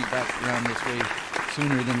coming. He'll be back around this way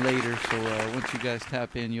sooner than later. So once you guys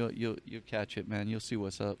tap in, you'll catch it, man. You'll see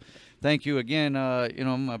what's up. Thank you again. You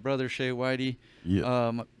know, my brother Shaye Whitey,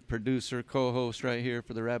 producer, co-host right here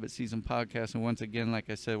for the Rabbit Season podcast. And once again, like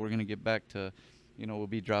I said, we're gonna get back to, you know, we'll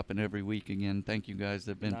be dropping every week again. Thank you guys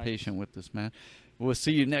that have been Nice. patient with us, man. We'll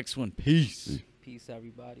see you next one. Peace. Peace,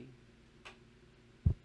 everybody.